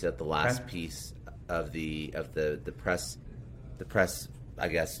that piece out, the last piece of the press, I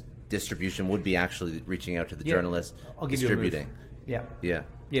guess, distribution would be actually reaching out to the journalists, distributing. Yeah.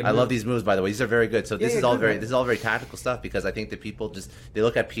 I love these moves, by the way. These are very good. So this is all very tactical stuff, because I think that people they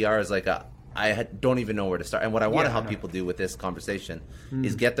look at PR as like don't even know where to start. And what I want to help people do with this conversation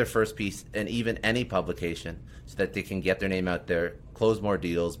is get their first piece in even any publication, so that they can get their name out there, close more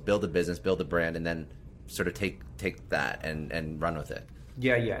deals, build a business, build a brand, and then sort of take that and run with it.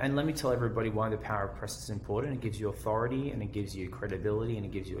 Yeah. And let me tell everybody why the power of press is important. It gives you authority, and it gives you credibility, and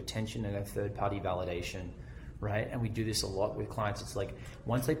it gives you attention and a third-party validation, right? And we do this a lot with clients. It's like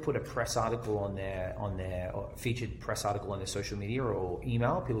once they put a press article on their or featured press article on their social media or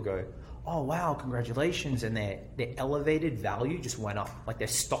email, people go, oh wow, congratulations, and their elevated value just went up, like their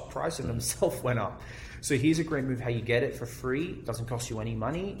stock price of themselves went up. So here's a great move how you get it for free. It doesn't cost you any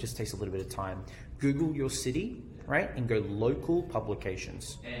money, it just takes a little bit of time. Google your city, right, and go local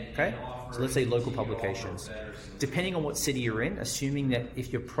publications. Okay, so let's say local publications. Depending on what city you're in, assuming that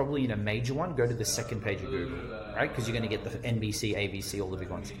if you're probably in a major one, go to the second page of Google, right, because you're going to get the NBC, ABC, all the big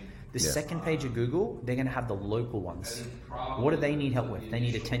ones. The second page of Google, they're going to have the local ones. What do they need help with? They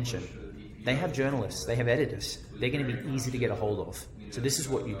need attention. They have journalists, they have editors. They're going to be easy to get a hold of. So this is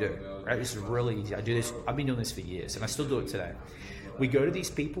what you do, right? This is really easy. I do this. I've been doing this for years, and I still do it today. We go to these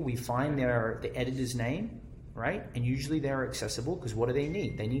people, we find the editor's name, right? And usually they're accessible, because what do they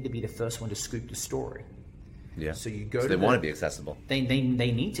need? They need to be the first one to scoop the story. Yeah. So you go. So they want to be accessible. They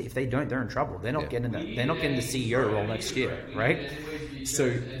need to. If they don't, they're in trouble. They're not getting that. They're not getting the CEO role next year, right? So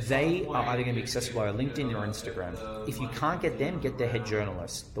they are either going to be accessible via LinkedIn or Instagram. If you can't get them, get their head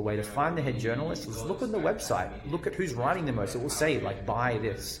journalist. The way to find the head journalist is look on the website. Look at who's writing the most. It will say like, buy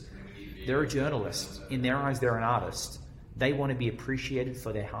this. They're a journalist. In their eyes, they're an artist. They want to be appreciated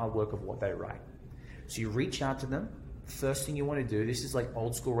for their hard work of what they write. So you reach out to them. First thing you want to do, this is like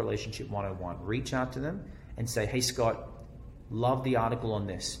old school relationship 101. Reach out to them and say, hey, Scott, love the article on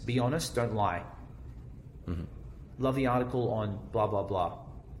this. Be honest, don't lie. Mm-hmm. Love the article on blah, blah, blah.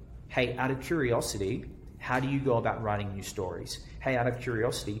 Hey, out of curiosity, how do you go about writing new stories? Hey, out of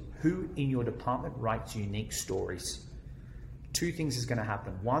curiosity, who in your department writes unique stories? Two things is going to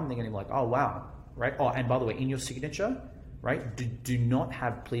happen. One, they're going to be like, oh, wow, right? Oh, and by the way, in your signature, right, do not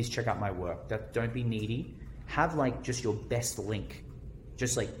have, please check out my work. Don't be needy. Have like just your best link.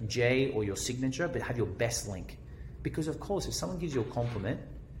 Just like J or your signature, but have your best link. Because of course, if someone gives you a compliment,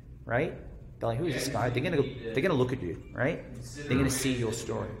 right? They're like, who is this guy? They're gonna look at you, right? They're gonna see your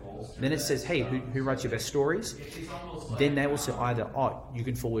story. Then it says, hey, who writes your best stories? Then they will say either, oh, you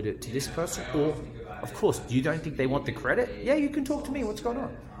can forward it to this person, or of course, you don't think they want the credit? Yeah, you can talk to me. What's going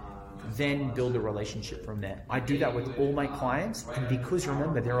on? then build a relationship from there. I do that with all my clients, and because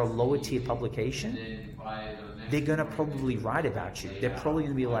remember, they're a lower tier publication, they're going to probably write about you. They're probably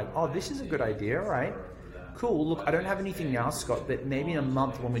going to be like, oh, this is a good idea, right? Cool, look, I don't have anything now, Scott, but maybe in a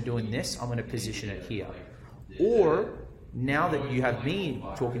month when we're doing this, I'm going to position it here. Or now that you have me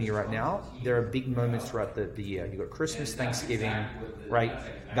talking to you right now, there are big moments throughout the year. You've got Christmas, Thanksgiving, right?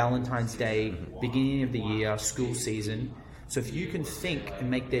 Valentine's Day, beginning of the year, school season. So if you can think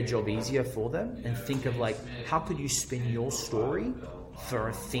and make their job easier for them and think of like, how could you spin your story for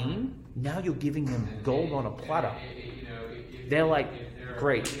a theme? Now you're giving them gold on a platter. They're like,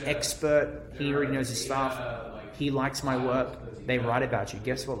 great, expert, he already knows his stuff, he likes my work, they write about you.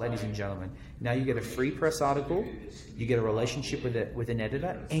 Guess what, ladies and gentlemen? Now you get a free press article, you get a relationship with an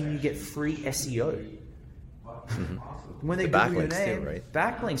editor, and you get free SEO. When they Google your name, too, right?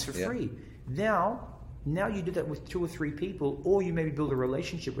 Backlinks for free. Now you do that with 2 or 3 people, or you maybe build a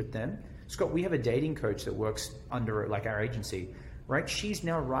relationship with them. Scott, we have a dating coach that works under like our agency, right? She's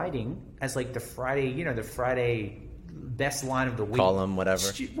now writing as like the Friday best line of the week. Column,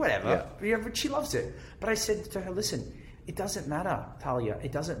 whatever. Yeah, but she loves it. But I said to her, listen, it doesn't matter, Talia.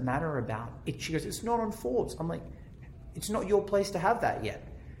 It doesn't matter about it. She goes, it's not on Forbes. I'm like, it's not your place to have that yet.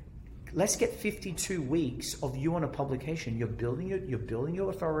 Let's get 52 weeks of you on a publication. You're building your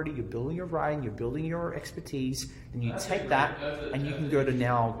authority, you're building your writing, you're building your expertise, and you take that and you can go to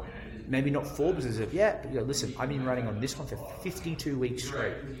now, maybe not Forbes as of yet, but you go, listen, I've been writing on this one for 52 weeks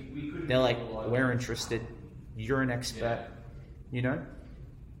straight. They're like, we're interested. You're an expert, you know?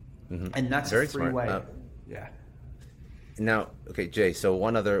 Mm-hmm. And that's very a free smart. way. Yeah. Now, okay, Jay, so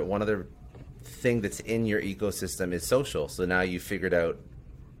one other thing that's in your ecosystem is social. So now you figured out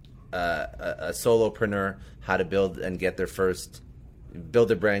a solopreneur, how to build their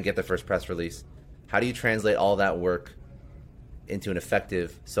brand, get their first press release. How do you translate all that work into an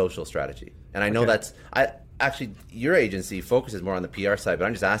effective social strategy? And I know your agency focuses more on the PR side, but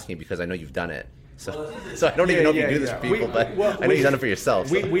I'm just asking because I know you've done it. So I don't even know if you do this for people, but I know you've done it for yourself.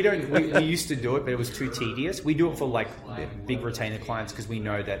 So. We used to do it, but it was too tedious. We do it for like big retainer clients because we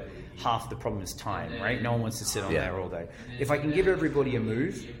know that half the problem is time, right? No one wants to sit on there all day. If I can give everybody a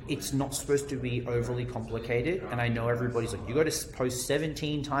move, it's not supposed to be overly complicated. And I know everybody's like, you got to post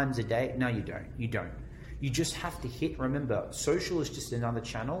 17 times a day. No, you don't. You just have to remember, social is just another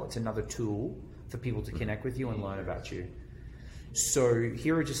channel. It's another tool for people to connect with you and learn about you. So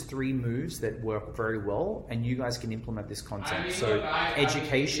here are just 3 moves that work very well, and you guys can implement this content. So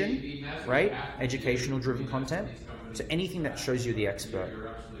education, right? Educational driven content. So anything that shows you're the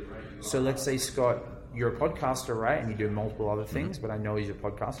expert. So let's say, Scott, you're a podcaster, right? And you do multiple other things, but I know he's a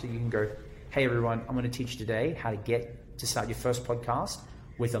podcaster. You can go, hey everyone, I'm going to teach today how to start your first podcast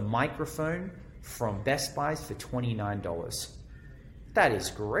with a microphone from Best Buy for $29. That is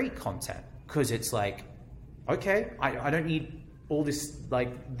great content because it's like, okay, I don't need all this,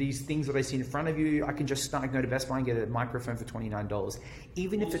 like these things that I see in front of you. I can just start and go to Best Buy and get a microphone for $29.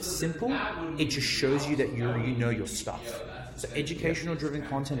 Even if it's simple, it just shows you that you know your stuff. So educational driven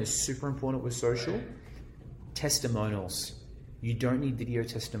content is super important with social. Testimonials. You don't need video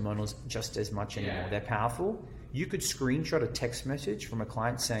testimonials just as much anymore. They're powerful. You could screenshot a text message from a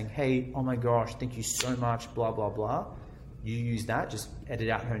client saying, hey, oh my gosh, thank you so much, blah, blah, blah. You use that, just edit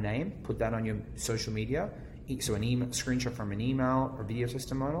out her name, put that on your social media. So an email, screenshot from an email or video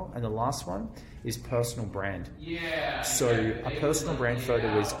testimonial. And the last one is personal brand. So a personal brand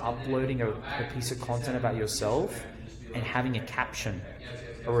photo is uploading a piece of content about yourself and having a caption,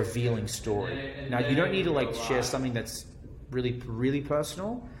 a revealing story. Now you don't need to like share something that's really, really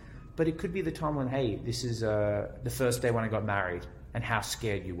personal, but it could be the time when, hey, this is the first day when I got married and how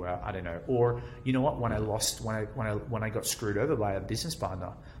scared you were. I don't know. Or you know what? When I got screwed over by a business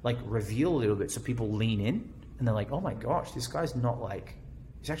partner, like reveal a little bit so people lean in and they're like, oh my gosh, this guy's not like,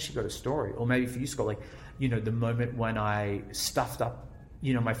 he's actually got a story. Or maybe for you, Scott, like, you know, the moment when I stuffed up,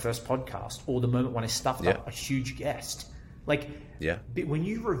 you know, my first podcast, or the moment when I stuffed up a huge guest. Like, when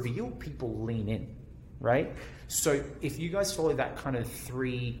you reveal, people lean in, right? So if you guys follow that kind of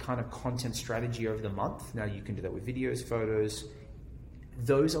 3 kind of content strategy over the month, now you can do that with videos, photos.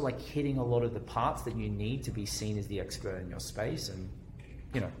 Those are like hitting a lot of the parts that you need to be seen as the expert in your space. And,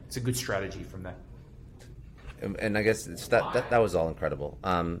 you know, it's a good strategy from there. And I guess that was all incredible.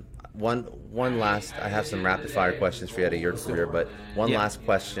 One last, I have some rapid fire questions for you out of your career, but one last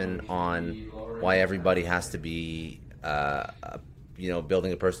question on why everybody has to be,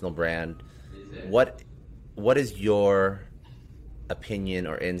 building a personal brand. What is your opinion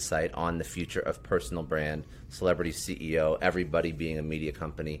or insight on the future of personal brand, celebrity CEO, everybody being a media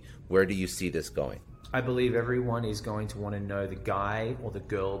company? Where do you see this going? I believe everyone is going to want to know the guy or the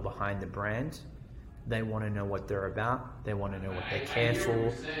girl behind the brand. They want to know what they're about. They want to know what they care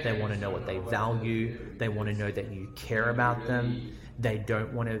for. They want to know what they value. They want to know that you care about them. They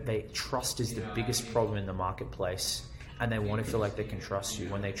don't want to, trust is the biggest problem in the marketplace. And they want to feel like they can trust you.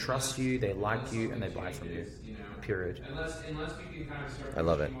 When they trust you, they like you, and they buy from you. Period. I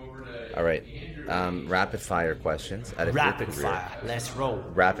love it. All right. Rapid fire questions. Rapid fire. Let's roll.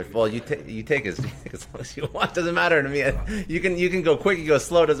 Rapid. Well, you take as long as you want. Doesn't matter to me. You can go quick. You go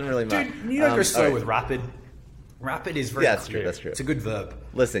slow. Doesn't really matter. Dude, you don't go slow with rapid. Rapid is very that's clear. True. That's true. It's a good verb.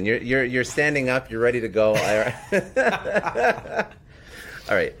 Listen, you're standing up. You're ready to go.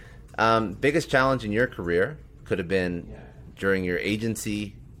 All right. Biggest challenge in your career could have been during your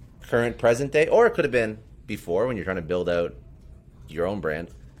agency, current, present day, or it could have been before when you're trying to build out your own brand.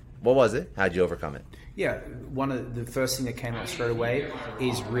 What was it? How'd you overcome it? Yeah, one of the first thing that came up straight away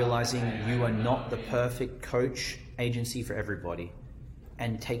is realizing you are not the perfect coach agency for everybody,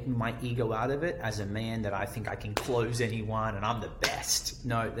 and taking my ego out of it as a man that I think I can close anyone and I'm the best.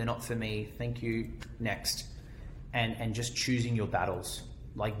 No, they're not for me. Thank you. Next. And just choosing your battles.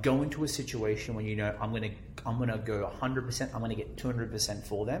 Like, go into a situation when you know I'm gonna go 100%. I'm gonna get 200%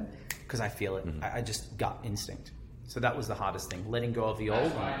 for them because I feel it. Mm-hmm. I just gut instinct. So that was the hardest thing: letting go of the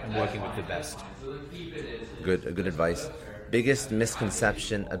old and working with the best. Good advice. Biggest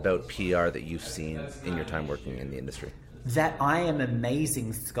misconception about PR that you've seen in your time working in the industry? That I am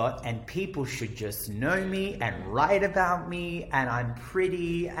amazing, Scott, and people should just know me and write about me, and I'm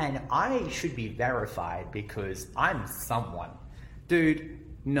pretty, and I should be verified because I'm someone. Dude,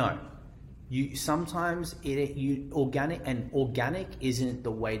 no. You sometimes organic isn't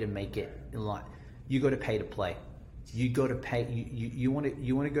the way to make it in life. You got to pay to play. You got to pay. You want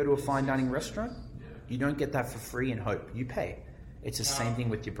to go to a fine dining restaurant? You don't get that for free and hope. You pay. It's the same thing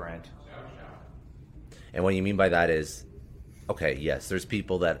with your brand. And what you mean by that is, okay, yes, there's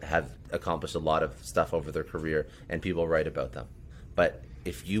people that have accomplished a lot of stuff over their career and people write about them. But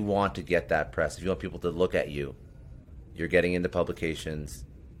if you want to get that press, if you want people to look at you, you're getting into publications,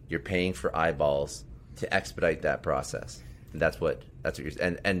 you're paying for eyeballs to expedite that process. And that's what you're,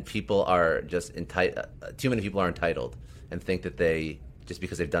 and people are just entitled. Too many people are entitled and think that they, just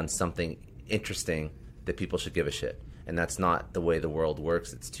because they've done something interesting, that people should give a shit. And that's not the way the world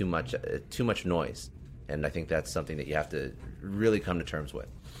works. It's too much noise. And I think that's something that you have to really come to terms with.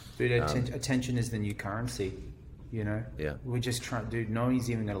 Dude, attention is the new currency, you know? Yeah. We're just trying, dude, no one's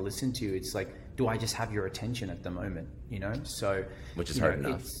even going to listen to you. It's like, do I just have your attention at the moment, you know? So, which is hard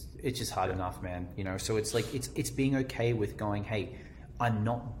enough. It's just hard enough, man, you know? So it's like, it's being okay with going, hey, I'm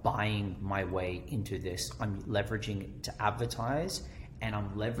not buying my way into this. I'm leveraging it to advertise, and I'm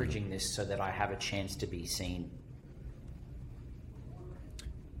leveraging this so that I have a chance to be seen.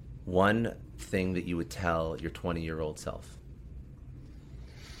 One thing that you would tell your 20-year-old self?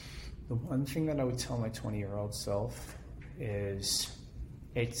 The one thing that I would tell my 20-year-old self is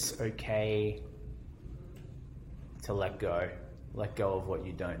it's okay to let go of what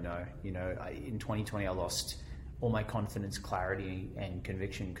you don't know. You know, in 2020, I lost all my confidence, clarity, and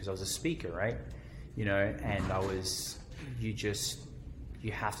conviction because I was a speaker, right? You know, and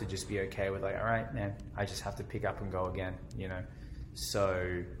you have to just be okay with, like, all right, man, I just have to pick up and go again, you know?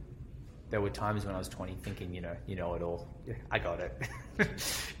 So there were times when I was 20 thinking, you know it all. Yeah, I got it.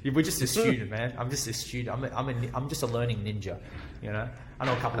 We're just a student, man. I'm just a student. I'm just a learning ninja, you know? I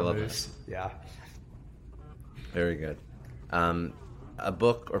know a couple of moves. That. Yeah. Very good. A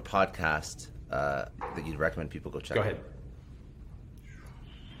book or podcast that you'd recommend people go check out? Go ahead.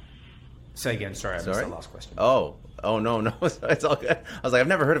 Say again. Sorry, I missed the last question. Oh, no. It's all good. I was like, I've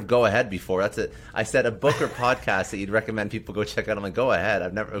never heard of Go Ahead before. That's it. I said a book or podcast that you'd recommend people go check out. I'm like, Go Ahead.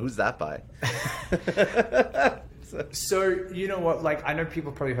 Who's that by? So, you know what? Like, I know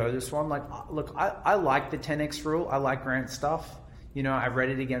people probably heard this one. Like, look, I like the 10X rule. I like Grant's stuff. You know, I read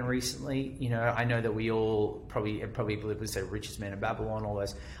it again recently. You know, I know that we all probably would say Richest Man in Babylon, all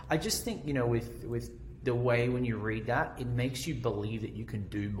those. I just think, you know, with the way when you read that, it makes you believe that you can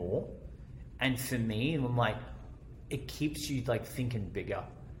do more. And for me, I'm like, it keeps you like thinking bigger.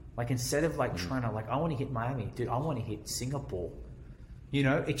 Like, instead of like trying to, like, I want to hit Miami, dude, I want to hit Singapore. You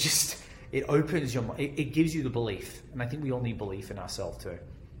know, it opens your mind. It gives you the belief. And I think we all need belief in ourselves too.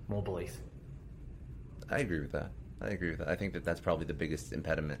 More belief. I agree with that. I think that that's probably the biggest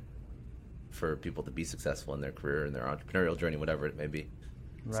impediment for people to be successful in their career, in their entrepreneurial journey, whatever it may be.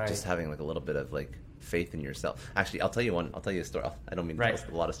 Right. It's just having like a little bit of like faith in yourself. Actually, I'll tell you a story. I don't mean to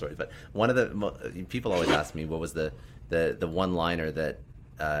tell a lot of stories, but one of the people always ask me, what was the one-liner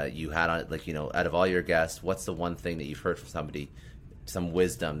that you had on it, like, you know, out of all your guests, what's the one thing that you've heard from somebody some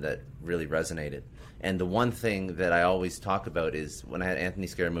wisdom that really resonated. And the one thing that I always talk about is when I had Anthony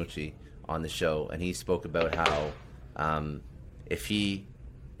Scaramucci on the show, and he spoke about how if you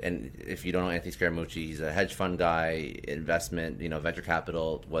don't know Anthony Scaramucci, he's a hedge fund guy, investment, venture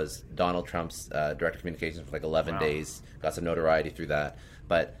capital, was Donald Trump's director of communications for like 11 days, got some notoriety through that.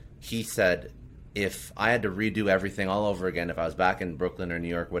 But he said, if I had to redo everything all over again, if I was back in Brooklyn or New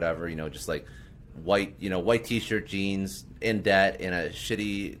York, whatever, just like white t-shirt, jeans, in debt, in a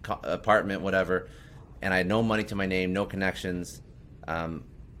shitty apartment, whatever, and I had no money to my name, no connections,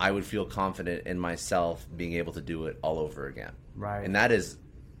 I would feel confident in myself being able to do it all over again. Right. And that is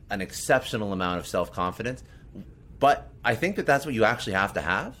an exceptional amount of self-confidence. But I think that that's what you actually have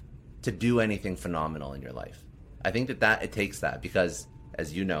to do anything phenomenal in your life. I think that it takes that, because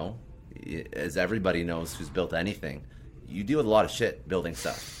as you know, as everybody knows who's built anything, you deal with a lot of shit building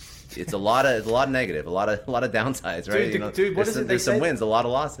stuff. It's a lot of negative, a lot of downsides, right? Dude, what is it? There's some wins, a lot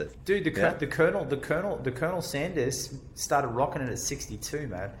of losses. Dude, the Colonel Sanders started rocking it at 62,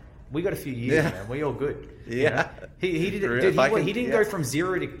 man. We got a few years, man. We all good. Yeah, he did it. Dude, he didn't go from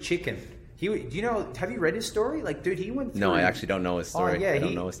zero to chicken. Have you read his story? Like, dude, he went through. No, I actually don't know his story. Oh, yeah, I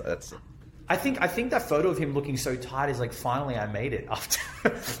don't know his. That's. I think that photo of him looking so tight is like, finally I made it after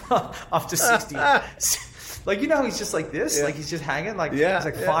 60. Like, he's just like this, like he's just hanging, like it's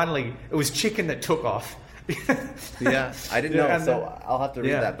like finally it was chicken that took off. Yeah, I didn't know, so I'll have to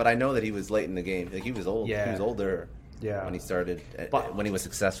read that. But I know that he was late in the game. Like, he was old. Yeah. He was older. Yeah. When he started, when he was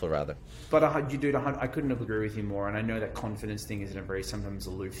successful, rather. But I couldn't agree with you more. And I know that confidence thing isn't a very sometimes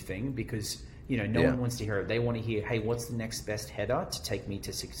aloof thing, because no one wants to hear it. They want to hear, hey, what's the next best header to take me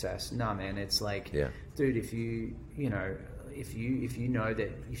to success? Nah, man, it's like, dude, if you know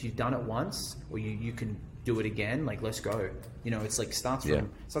that if you've done it once, or you can do it again, like, let's go. It's like starts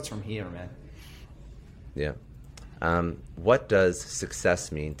from here, man. Yeah. What does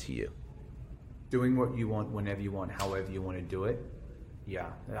success mean to you? Doing what you want, whenever you want, however you want to do it. Yeah,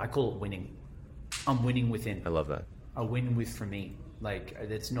 I call it winning. I'm winning within. I love that. I win for me. Like,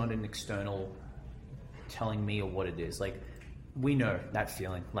 it's not an external telling me or what it is. Like, we know that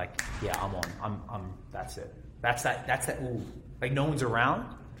feeling. Like, yeah, I'm on. I'm. That's it. That's that. Ooh, like no one's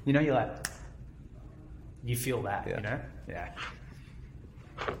around. You're like, you feel that. Yeah.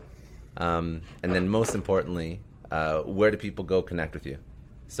 And then most importantly, where do people go connect with you?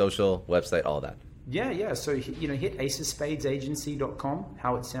 Social, website, all that. Yeah. So, hit aceofspadesagency.com,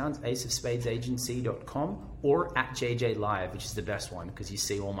 how it sounds, aceofspadesagency.com, or at JJ Live, which is the best one, because you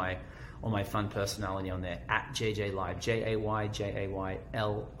see all my fun personality on there, at JJ Live, JayJayLive.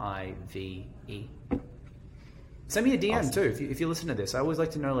 Send me a DM awesome. Too, if you listen to this. I always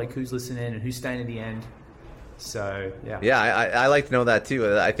like to know, like, who's listening and who's staying to the end. So, yeah. Yeah, I like to know that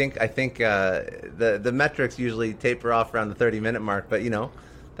too. I think the metrics usually taper off around the 30-minute mark, but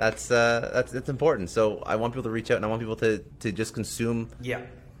that's important. So I want people to reach out, and I want people to just consume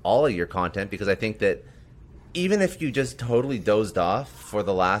all of your content, because I think that even if you just totally dozed off for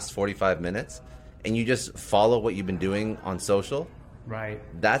the last 45 minutes and you just follow what you've been doing on social, right,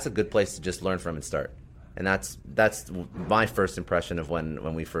 that's a good place to just learn from and start. And that's my first impression of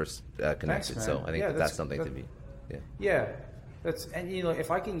when we first connected. Thanks, so I think that's something to be. Yeah. That's, and if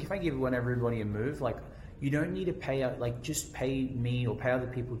I give everybody a move, like, you don't need to pay out, like, just pay me or pay other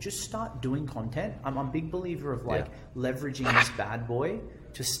people. Just start doing content. I'm a big believer of leveraging this bad boy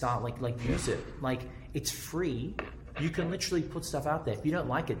to start use it. Like, it's free. You can literally put stuff out there. If you don't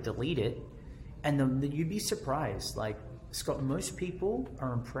like it, delete it, and then you'd be surprised. Like, Scott, most people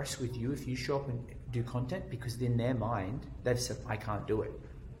are impressed with you if you show up and do content, because in their mind they've said, I can't do it.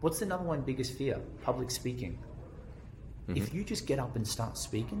 What's the number one biggest fear? Public speaking. Mm-hmm. If you just get up and start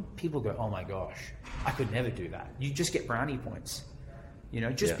speaking, people go, oh my gosh, I could never do that. You just get brownie points.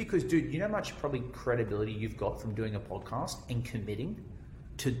 Because, dude, how much probably credibility you've got from doing a podcast and committing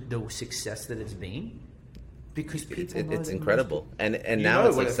to the success that it's been. Because people know it's incredible, and now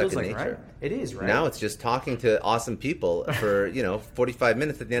it's like second nature. Right? It is, right? Now it's just talking to awesome people for 45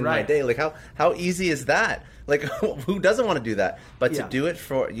 minutes at the end of my day. Like, how easy is that? Like, who doesn't want to do that? But to do it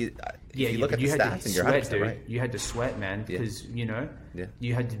for you, if you look at the stats, and you're 100% right. You had to sweat, man, because you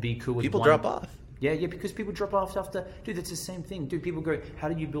had to be cool with people drop off. Yeah, because people drop off after. Dude, that's the same thing. Dude, people go, how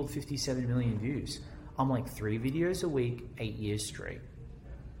did you build 57 million views? I'm like, 3 videos a week, 8 years straight.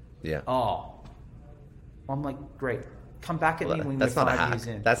 Yeah. Oh. I'm like, great. Come back at me when we're 5 years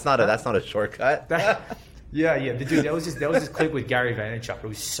in. That's not a shortcut. Yeah. But dude, there was this clip with Gary Vaynerchuk. It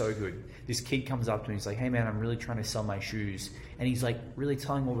was so good. This kid comes up to me. He's like, hey man, I'm really trying to sell my shoes. And he's like really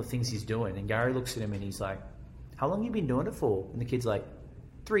telling all the things he's doing. And Gary looks at him and he's like, how long have you been doing it for? And the kid's like,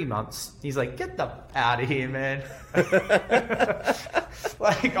 3 months. He's like, get the out of here, man.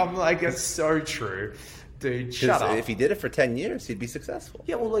 Like, I'm like, it's so true. Dude, shut up. If he did it for 10 years, he'd be successful.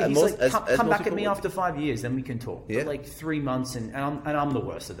 Yeah, well, like, he's like, come back at me after 5 years, then we can talk. Yeah. But like 3 months, and I'm the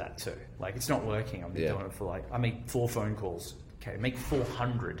worst at that too. Like, it's not working. I've been doing it for like, I make 4 phone calls. Okay, make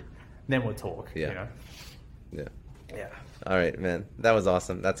 400, then we'll talk. Yeah. You know? Yeah. Yeah. All right, man. That was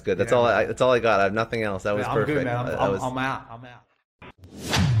awesome. That's good. That's all I got. I have nothing else. That was perfect. I'm good, man. I'm out.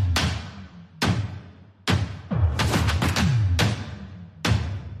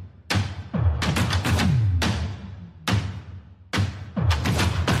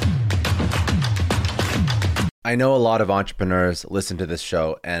 I know a lot of entrepreneurs listen to this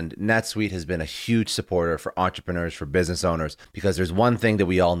show, and NetSuite has been a huge supporter for entrepreneurs, for business owners, because there's one thing that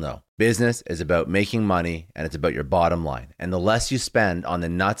we all know. Business is about making money, and it's about your bottom line. And the less you spend on the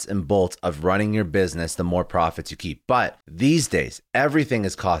nuts and bolts of running your business, the more profits you keep. But these days, everything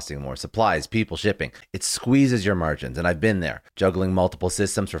is costing more. Supplies, people, shipping. It squeezes your margins, and I've been there, juggling multiple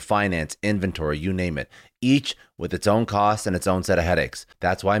systems for finance, inventory, you name it, each with its own costs and its own set of headaches.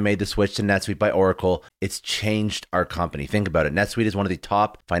 That's why I made the switch to NetSuite by Oracle. It's changed our company. Think about it. NetSuite is one of the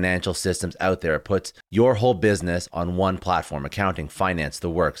top financial systems out there. It puts your whole business on one platform, accounting, finance, the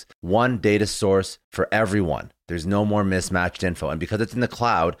works. One data source for everyone. There's no more mismatched info. And because it's in the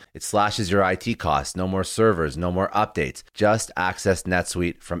cloud, it slashes your IT costs. No more servers, no more updates. Just access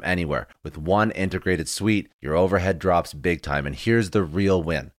NetSuite from anywhere. With one integrated suite, your overhead drops big time. And here's the real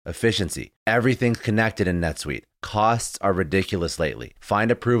win. Efficiency. Everything's connected in NetSuite. Costs are ridiculous lately.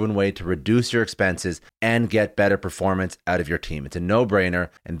 Find a proven way to reduce your expenses and get better performance out of your team. It's a no-brainer,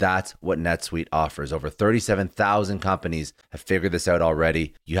 and that's what NetSuite offers. Over 37,000 companies have figured this out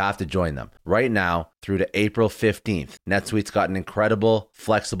already. You have to join them. Right now, through to April 15th, NetSuite's got an incredible,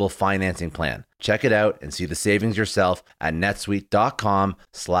 flexible financing plan. Check it out and see the savings yourself at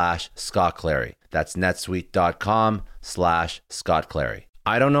netsuite.com/Scott Clary. That's netsuite.com/Scott Clary.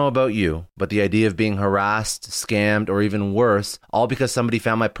 I don't know about you, but the idea of being harassed, scammed, or even worse, all because somebody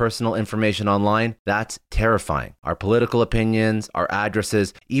found my personal information online, that's terrifying. Our political opinions, our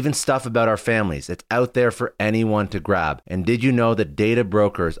addresses, even stuff about our families, it's out there for anyone to grab. And did you know that data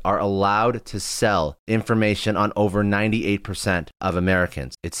brokers are allowed to sell information on over 98% of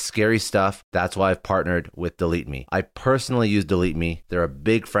Americans? It's scary stuff. That's why I've partnered with Delete Me. I personally use Delete Me. They're a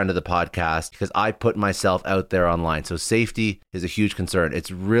big friend of the podcast because I put myself out there online. So safety is a huge concern. It's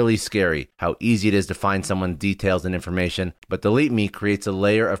really scary how easy it is to find someone's details and information, but Delete Me creates a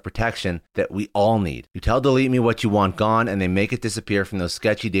layer of protection that we all need. You tell Delete Me what you want gone, and they make it disappear from those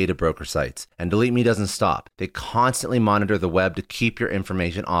sketchy data broker sites. And Delete Me doesn't stop. They constantly monitor the web to keep your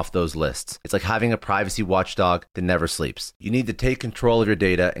information off those lists. It's like having a privacy watchdog that never sleeps. You need to take control of your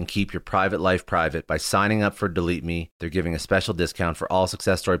data and keep your private life private by signing up for Delete Me. They're giving a special discount for all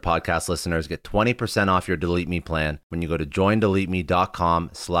Success Story podcast listeners. Get 20% off your Delete Me plan when you go to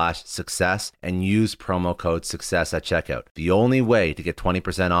joindeleteme.com/success and use promo code success at checkout. The only way to get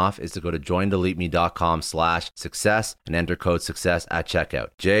 20% off is to go to joindeleteme.com/success and enter code success at checkout.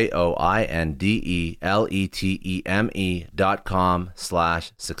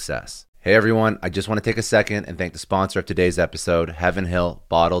 joindeleteme.com/success. Hey everyone, I just want to take a second and thank the sponsor of today's episode, Heaven Hill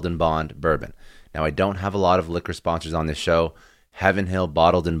Bottled and Bond Bourbon. Now, I don't have a lot of liquor sponsors on this show. Heaven Hill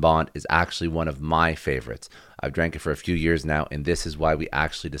Bottled and Bond is actually one of my favorites. I've drank it for a few years now, and this is why we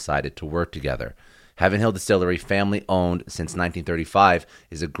actually decided to work together. Heaven Hill Distillery, family owned since 1935,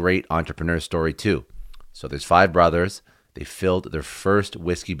 is a great entrepreneur story too. So there's 5 brothers. They filled their first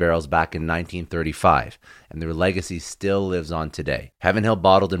whiskey barrels back in 1935, and their legacy still lives on today. Heaven Hill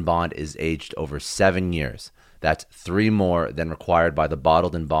Bottled and Bond is aged over 7 years. That's 3 more than required by the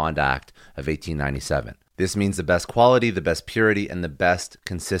Bottled and Bond Act of 1897. This means the best quality, the best purity, and the best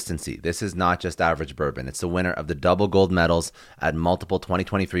consistency. This is not just average bourbon. It's the winner of the double gold medals at multiple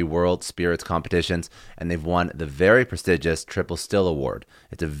 2023 World Spirits competitions, and they've won the very prestigious Triple Still Award.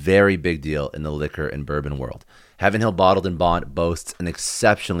 It's a very big deal in the liquor and bourbon world. Heaven Hill Bottled and Bond boasts an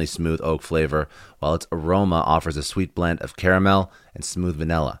exceptionally smooth oak flavor, while its aroma offers a sweet blend of caramel and smooth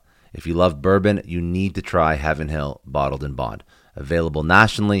vanilla. If you love bourbon, you need to try Heaven Hill Bottled and Bond. Available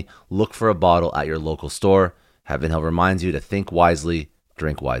nationally, look for a bottle at your local store. Heaven Hill reminds you to think wisely,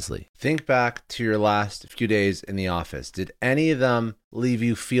 drink wisely. Think back to your last few days in the office. Did any of them leave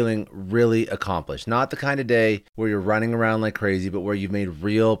you feeling really accomplished? Not the kind of day where you're running around like crazy, but where you've made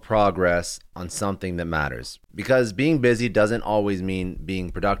real progress on something that matters. Because being busy doesn't always mean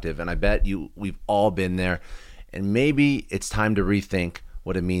being productive, and I bet we've all been there. And maybe it's time to rethink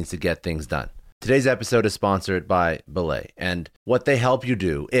what it means to get things done. Today's episode is sponsored by Belay, and what they help you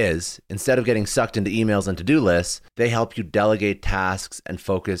do is, instead of getting sucked into emails and to-do lists, they help you delegate tasks and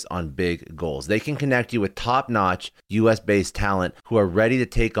focus on big goals. They can connect you with top-notch US-based talent who are ready to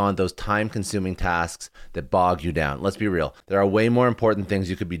take on those time-consuming tasks that bog you down. Let's be real. There are way more important things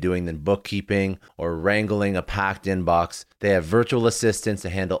you could be doing than bookkeeping or wrangling a packed inbox. They have virtual assistants to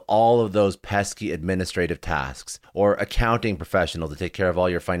handle all of those pesky administrative tasks, or accounting professionals to take care of all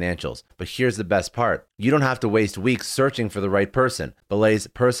your financials. But here's the best part. You don't have to waste weeks searching for the right person. Belay's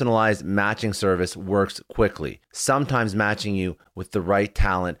personalized matching service works quickly, sometimes matching you with the right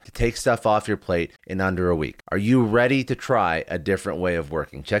talent to take stuff off your plate in under a week. Are you ready to try a different way of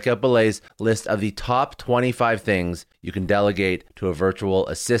working? Check out Belay's list of the top 25 things you can delegate to a virtual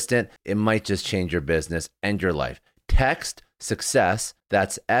assistant. It might just change your business and your life. Text SUCCESS,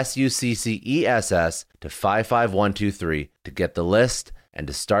 that's SUCCESS, to 55123 to get the list and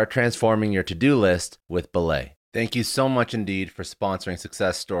to start transforming your to-do list with Belay. Thank you so much, Indeed, for sponsoring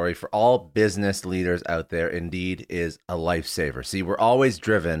Success Story. For all business leaders out there, Indeed is a lifesaver. See, we're always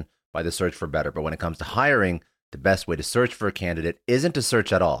driven by the search for better, but when it comes to hiring, the best way to search for a candidate isn't to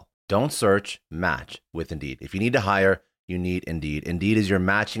search at all. Don't search, match with Indeed. If you need to hire, you need Indeed. Indeed is your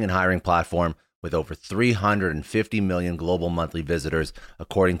matching and hiring platform with over 350 million global monthly visitors,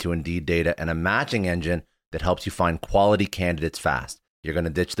 according to Indeed data, and a matching engine that helps you find quality candidates fast. You're going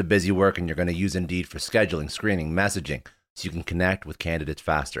to ditch the busy work and you're going to use Indeed for scheduling, screening, messaging, so you can connect with candidates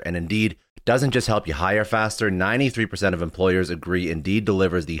faster. And Indeed doesn't just help you hire faster. 93% of employers agree Indeed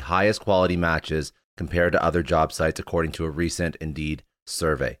delivers the highest quality matches compared to other job sites, according to a recent Indeed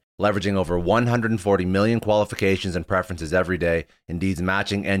survey. Leveraging over 140 million qualifications and preferences every day, Indeed's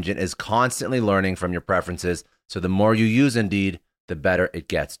matching engine is constantly learning from your preferences, so the more you use Indeed, the better it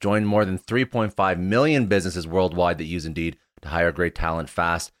gets. Join more than 3.5 million businesses worldwide that use Indeed to hire great talent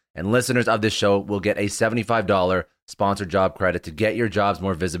fast. And listeners of this show will get a $75 sponsored job credit to get your jobs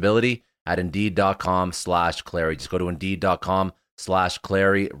more visibility at Indeed.com/Clary. Just go to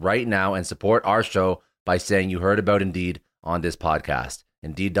Indeed.com/Clary right now and support our show by saying you heard about Indeed on this podcast.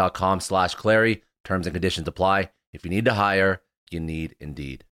 Indeed.com/Clary. Terms and conditions apply. If you need to hire, you need Indeed.